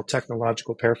book I call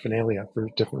technological paraphernalia for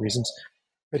different reasons,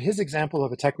 but his example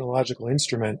of a technological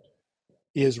instrument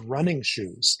is running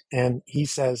shoes. And he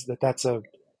says that that's a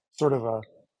sort of a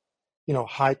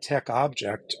high-tech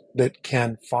object that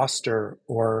can foster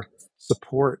or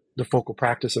support the focal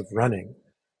practice of running.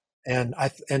 And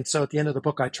so at the end of the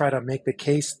book, I try to make the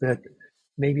case that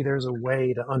maybe there's a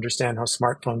way to understand how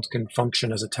smartphones can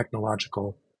function as a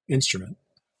technological instrument.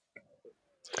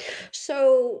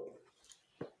 So,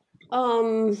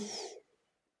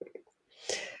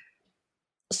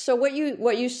 so what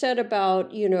you said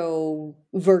about,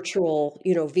 virtual,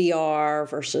 VR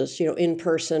versus, in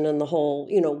person, and the whole,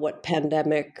 what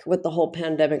the whole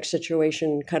pandemic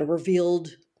situation kind of revealed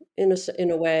in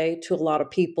a way to a lot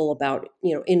of people about,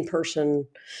 in-person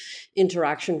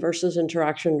interaction versus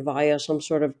interaction via some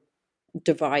sort of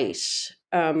device.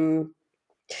 How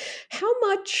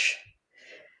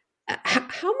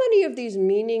many of these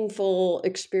meaningful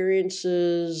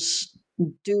experiences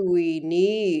do we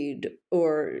need,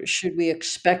 or should we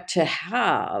expect to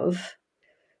have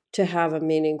a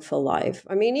meaningful life?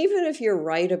 I mean, even if you're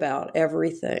right about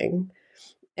everything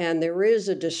and there is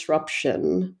a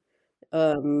disruption,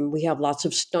 we have lots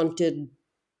of stunted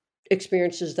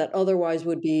experiences that otherwise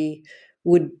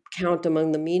would count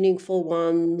among the meaningful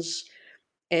ones.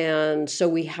 And so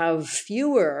we have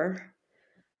fewer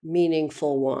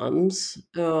meaningful ones.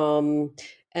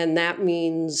 And that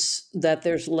means that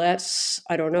there's less,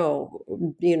 I don't know,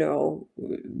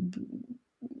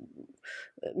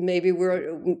 maybe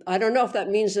I don't know if that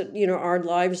means that, our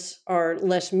lives are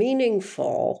less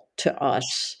meaningful to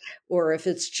us, or if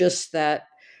it's just that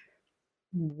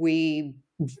we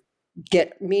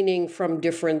get meaning from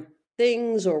different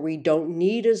things, or we don't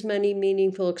need as many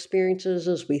meaningful experiences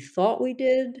as we thought we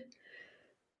did.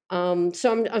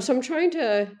 So I'm trying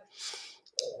to,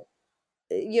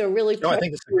 really. I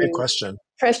think it's a great question.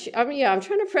 I'm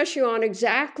trying to press you on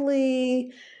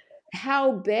exactly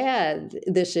how bad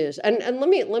this is, and let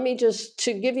me just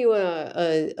to give you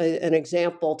an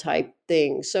example type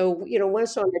thing. So when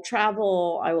it's on the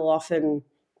travel, I will often,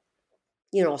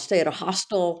 I'll stay at a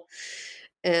hostel,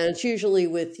 and it's usually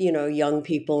with young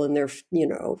people in their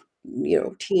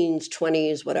teens,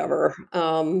 20s, whatever.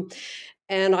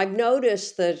 And I've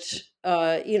noticed that,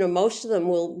 most of them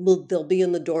they'll be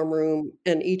in the dorm room,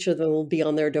 and each of them will be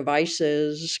on their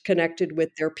devices connected with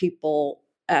their people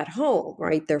at home,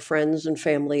 right? Their friends and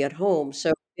family at home.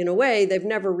 So in a way, they've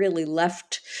never really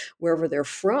left wherever they're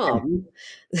from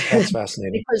That's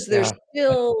fascinating. because they're Yeah.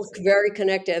 still very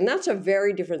connected. And that's a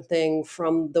very different thing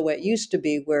from the way it used to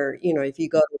be, where, if you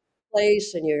go to a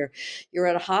place and you're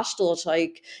at a hostel, it's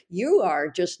like you are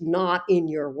just not in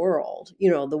your world,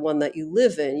 the one that you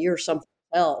live in. You're something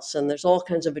else, and there's all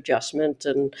kinds of adjustment,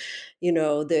 and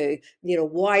the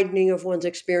widening of one's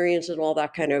experience and all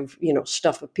that kind of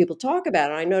stuff that people talk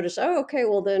about. And I notice, oh, okay,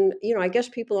 well then, I guess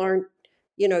people aren't,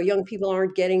 young people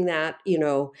aren't getting that,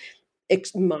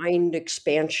 mind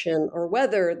expansion, or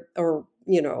whether, or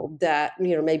that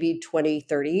maybe 20,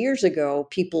 30 years ago,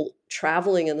 people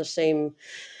traveling in the same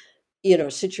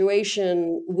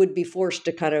situation would be forced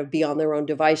to kind of be on their own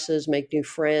devices, make new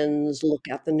friends, look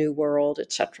at the new world,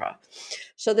 etc.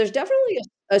 So there's definitely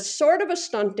a sort of a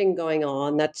stunting going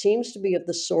on that seems to be of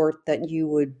the sort that you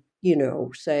would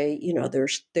say,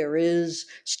 there is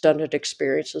stunted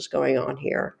experiences going on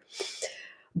here.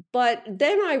 But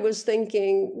then I was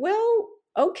thinking, well,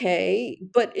 okay,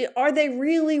 but are they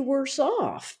really worse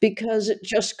off? Because it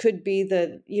just could be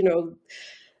that,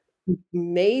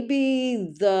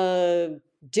 maybe the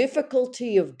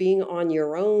difficulty of being on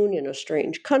your own in a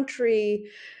strange country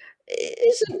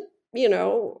isn't,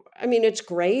 I mean, it's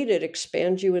great, it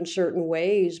expands you in certain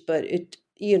ways, but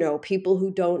people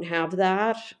who don't have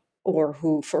that, or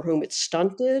for whom it's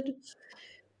stunted,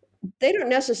 they don't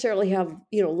necessarily have,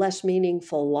 less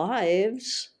meaningful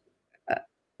lives. uh,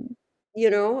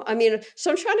 I mean,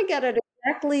 so I'm trying to get at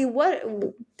exactly what,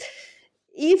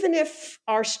 even if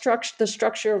the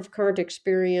structure of current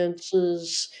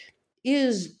experiences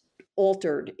is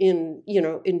altered in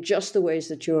just the ways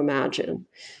that you imagine,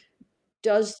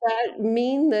 does that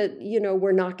mean that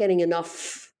we're not getting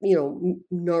enough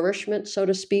nourishment, so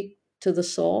to speak, to the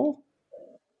soul?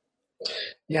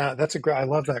 Yeah, that's a great. I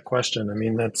love that question. I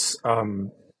mean,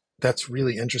 that's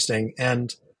really interesting.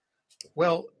 And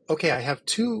well, okay, I have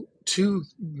two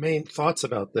main thoughts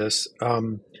about this.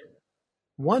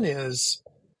 One is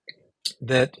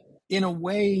that in a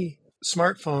way,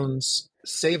 smartphones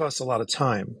save us a lot of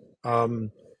time.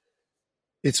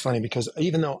 It's funny because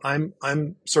even though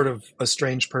I'm sort of a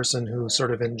strange person who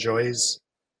sort of enjoys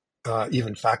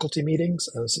even faculty meetings,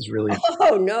 this is really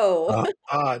Oh, no.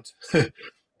 odd,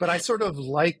 but I sort of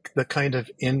like the kind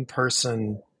of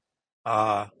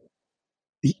uh,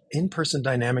 in-person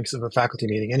dynamics of a faculty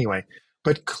meeting anyway.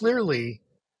 But clearly,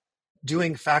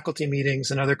 doing faculty meetings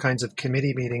and other kinds of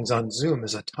committee meetings on Zoom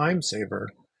is a time saver.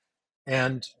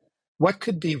 And what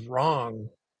could be wrong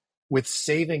with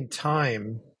saving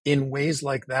time in ways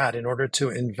like that in order to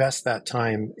invest that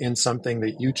time in something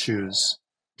that you choose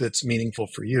that's meaningful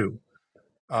for you?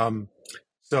 Um,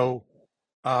 so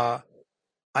uh,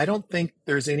 I don't think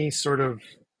there's any sort of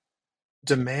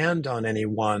demand on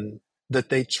anyone that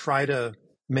they try to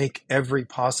make every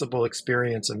possible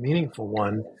experience a meaningful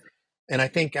one. And I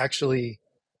think actually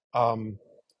um,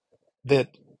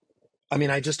 that, I mean,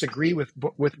 I just agree with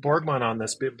Borgman on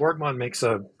this. But Borgman makes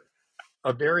a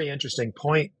very interesting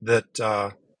point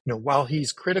that while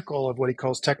he's critical of what he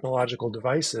calls technological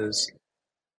devices,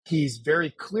 he's very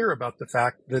clear about the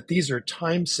fact that these are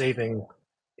time-saving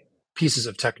pieces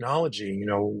of technology.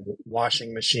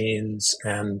 Washing machines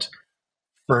and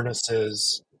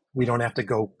furnaces. We don't have to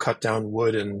go cut down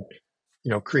wood and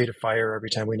create a fire every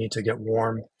time we need to get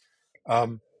warm.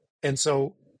 And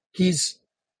so he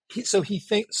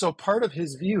thinks so. Part of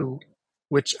his view,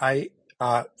 which I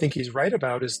think he's right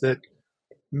about, is that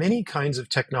many kinds of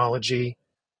technology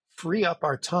free up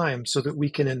our time so that we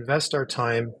can invest our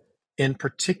time in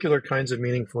particular kinds of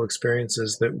meaningful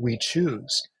experiences that we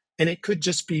choose. And it could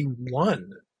just be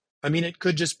one. I mean, it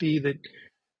could just be that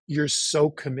you're so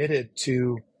committed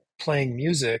to playing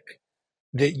music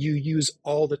that you use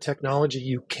all the technology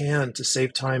you can to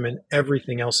save time in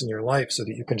everything else in your life so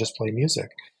that you can just play music.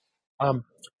 Um,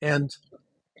 and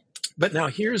but now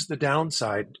here's the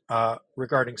downside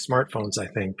regarding smartphones, I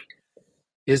think,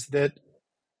 is that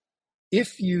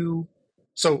if you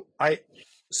so I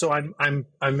so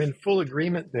I'm in full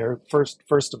agreement there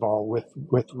first of all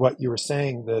with what you were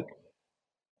saying,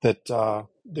 that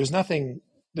there's nothing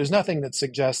that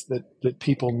suggests that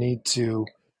people need to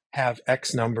have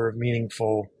X number of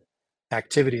meaningful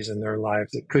activities in their lives.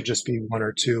 It could just be one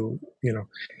or two.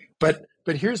 But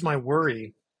here's my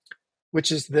worry,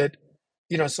 which is that,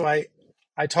 so I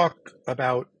talk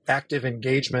about active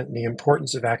engagement and the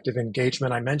importance of active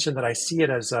engagement. I mentioned that I see it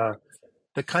as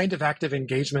the kind of active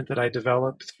engagement that I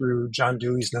developed through John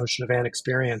Dewey's notion of an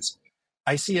experience,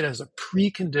 I see it as a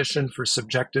precondition for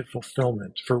subjective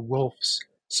fulfillment, for Wolf's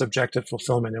subjective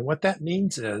fulfillment. And what that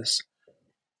means is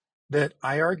that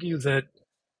I argue that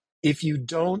if you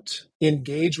don't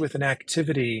engage with an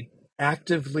activity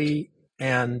actively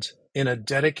and in a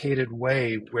dedicated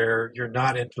way where you're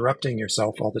not interrupting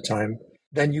yourself all the time,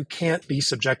 then you can't be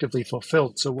subjectively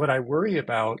fulfilled. So what I worry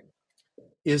about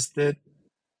is that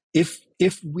if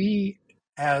we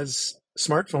as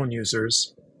smartphone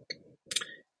users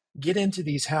get into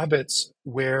these habits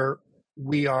where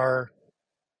we are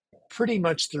pretty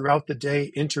much throughout the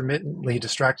day intermittently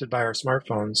distracted by our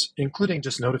smartphones, including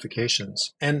just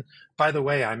notifications. And by the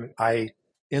way, I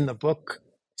in the book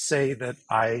say that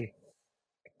I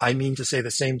mean to say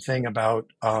the same thing about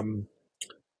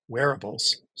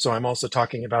wearables. So I'm also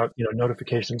talking about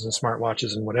notifications and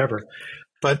smartwatches and whatever.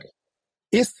 But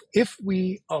if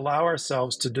we allow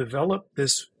ourselves to develop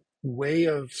this way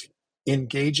of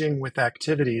engaging with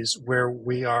activities where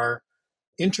we are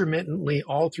intermittently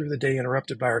all through the day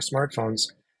interrupted by our smartphones,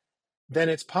 then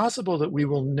it's possible that we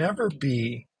will never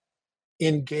be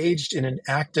engaged in an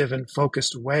active and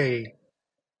focused way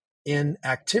in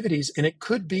activities. And it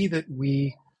could be that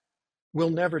we will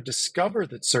never discover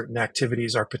that certain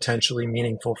activities are potentially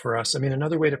meaningful for us. I mean,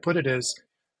 another way to put it is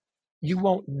you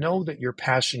won't know that you're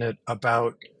passionate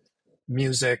about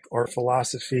music or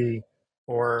philosophy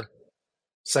or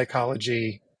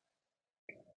psychology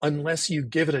unless you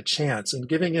give it a chance. And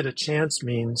giving it a chance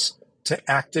means to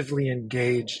actively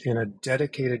engage in a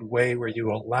dedicated way where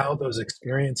you allow those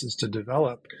experiences to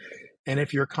develop. And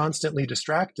if you're constantly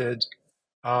distracted,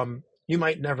 you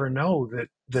might never know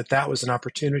that was an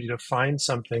opportunity to find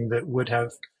something that would have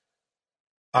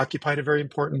occupied a very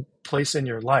important place in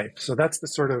your life. So that's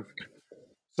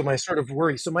my sort of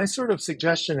worry. So my sort of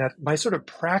suggestion, my sort of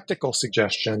practical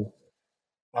suggestion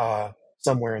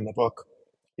somewhere in the book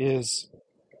is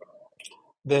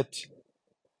that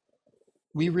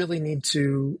we really need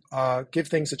to give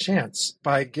things a chance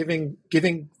by giving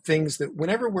things that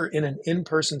whenever we're in an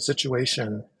in-person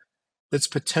situation that's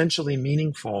potentially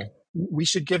meaningful, we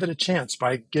should give it a chance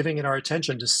by giving it our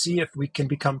attention to see if we can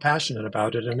become passionate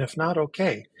about it. And if not,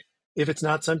 okay. If it's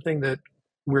not something that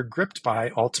we're gripped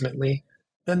by ultimately,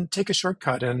 then take a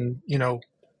shortcut and,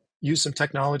 use some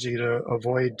technology to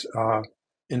avoid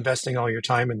investing all your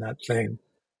time in that thing.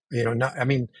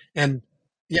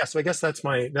 So I guess that's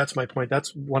my point.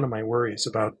 That's one of my worries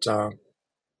about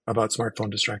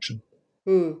smartphone distraction.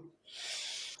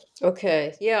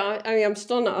 Okay. Yeah. I mean, I'm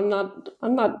still not.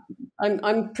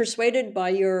 I'm persuaded by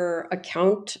your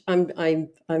account. I'm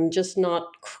just not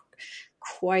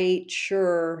quite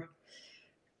sure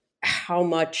how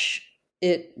much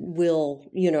it will.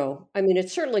 I mean, it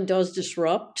certainly does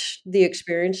disrupt the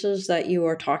experiences that you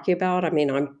are talking about. I mean,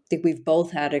 I think we've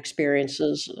both had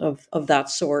experiences of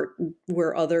that sort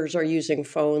where others are using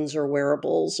phones or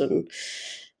wearables and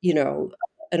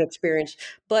an experience.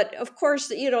 But of course,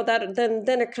 that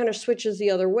then it kind of switches the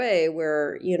other way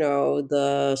where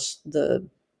the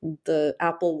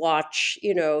Apple Watch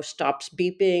stops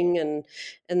beeping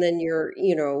and then you're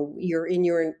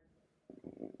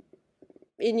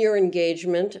in your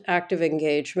engagement, active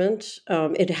engagement.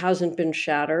 It hasn't been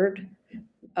shattered.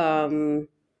 And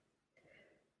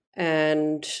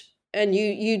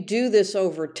you do this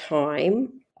over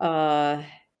time.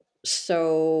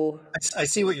 So I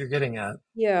see what you're getting at.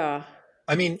 Yeah.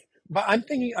 I mean, but I'm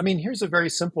thinking, here's a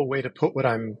very simple way to put what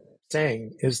I'm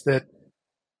saying is that,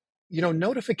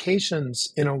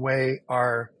 notifications in a way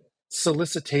are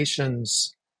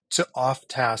solicitations to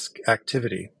off-task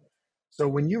activity. So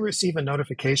when you receive a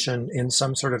notification in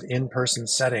some sort of in-person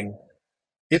setting,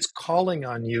 it's calling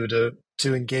on you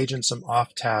to engage in some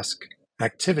off-task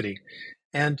activity.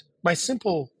 And my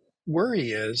simple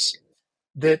worry is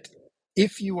that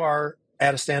if you are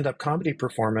at a stand-up comedy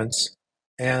performance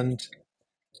and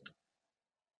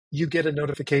you get a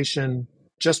notification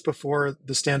just before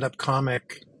the stand-up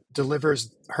comic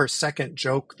delivers her second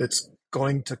joke that's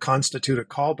going to constitute a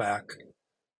callback,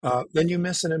 then you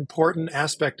miss an important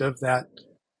aspect of that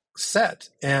set.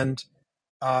 And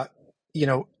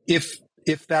if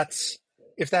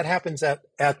that happens at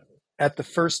the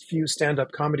first few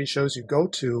stand-up comedy shows you go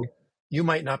to, you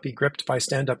might not be gripped by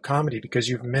stand-up comedy because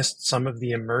you've missed some of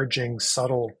the emerging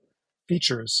subtle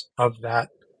features of that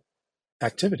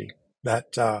activity,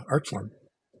 that art form.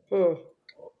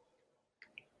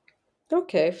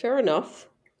 Okay, fair enough.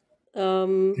 Yeah, I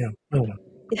don't know.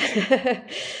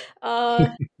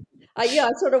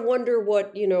 I sort of wonder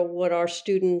what our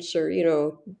students or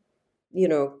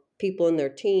people in their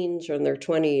teens or in their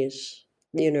 20s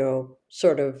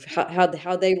sort of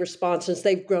how they respond since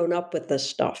they've grown up with this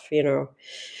stuff.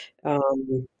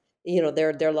 Um,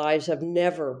 their lives have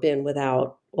never been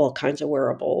without all kinds of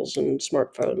wearables and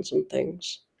smartphones and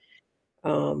things.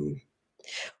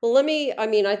 Well,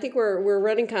 I think we're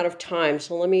running kind of time,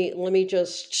 so let me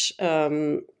just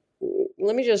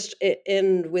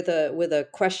end with a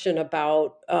question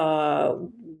about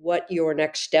what your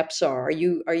next steps are.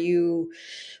 Are you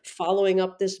following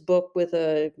up this book with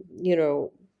a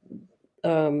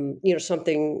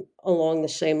something along the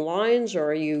same lines, or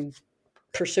are you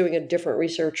pursuing a different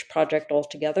research project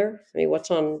altogether? I mean, what's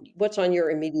on your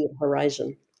immediate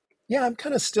horizon? Yeah, I'm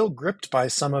kind of still gripped by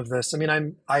some of this. I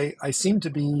mean, I seem to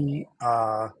be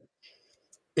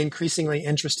increasingly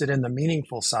interested in the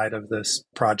meaningful side of this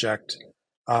project,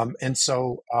 and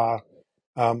so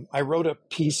I wrote a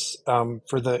piece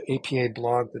for the APA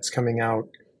blog that's coming out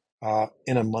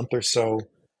in a month or so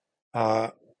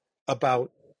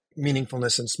about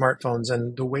meaningfulness in smartphones,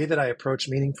 and the way that I approach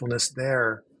meaningfulness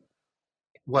there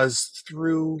was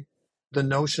through the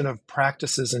notion of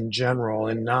practices in general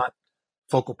and not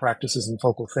focal practices and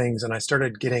focal things. And I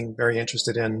started getting very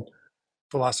interested in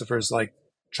philosophers like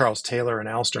Charles Taylor and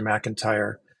Alistair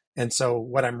McIntyre. And so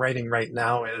what I'm writing right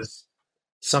now is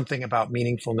something about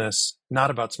meaningfulness,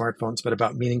 not about smartphones, but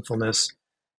about meaningfulness,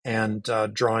 and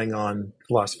drawing on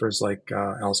philosophers like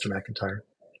Alistair McIntyre.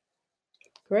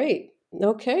 Great.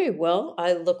 Okay. Well,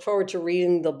 I look forward to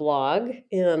reading the blog,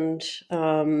 and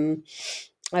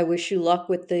I wish you luck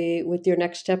with your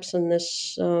next steps in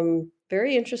this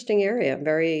very interesting area,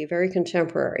 very very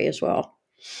contemporary as well.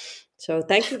 So,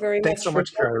 thank you very Thanks much so for.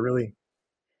 much, Carrie.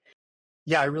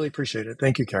 I really appreciate it.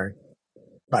 Thank you, Carrie.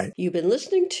 Bye. You've been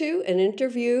listening to an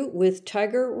interview with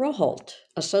Tiger Roholt,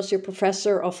 Associate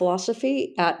Professor of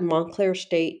Philosophy at Montclair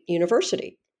State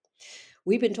University.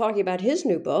 We've been talking about his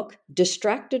new book,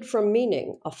 Distracted from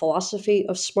Meaning, A Philosophy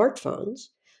of Smartphones,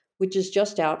 which is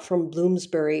just out from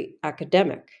Bloomsbury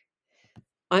Academic.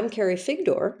 I'm Carrie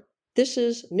Figdor. This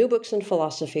is New Books in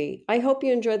Philosophy. I hope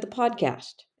you enjoyed the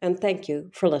podcast, and thank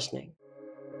you for listening.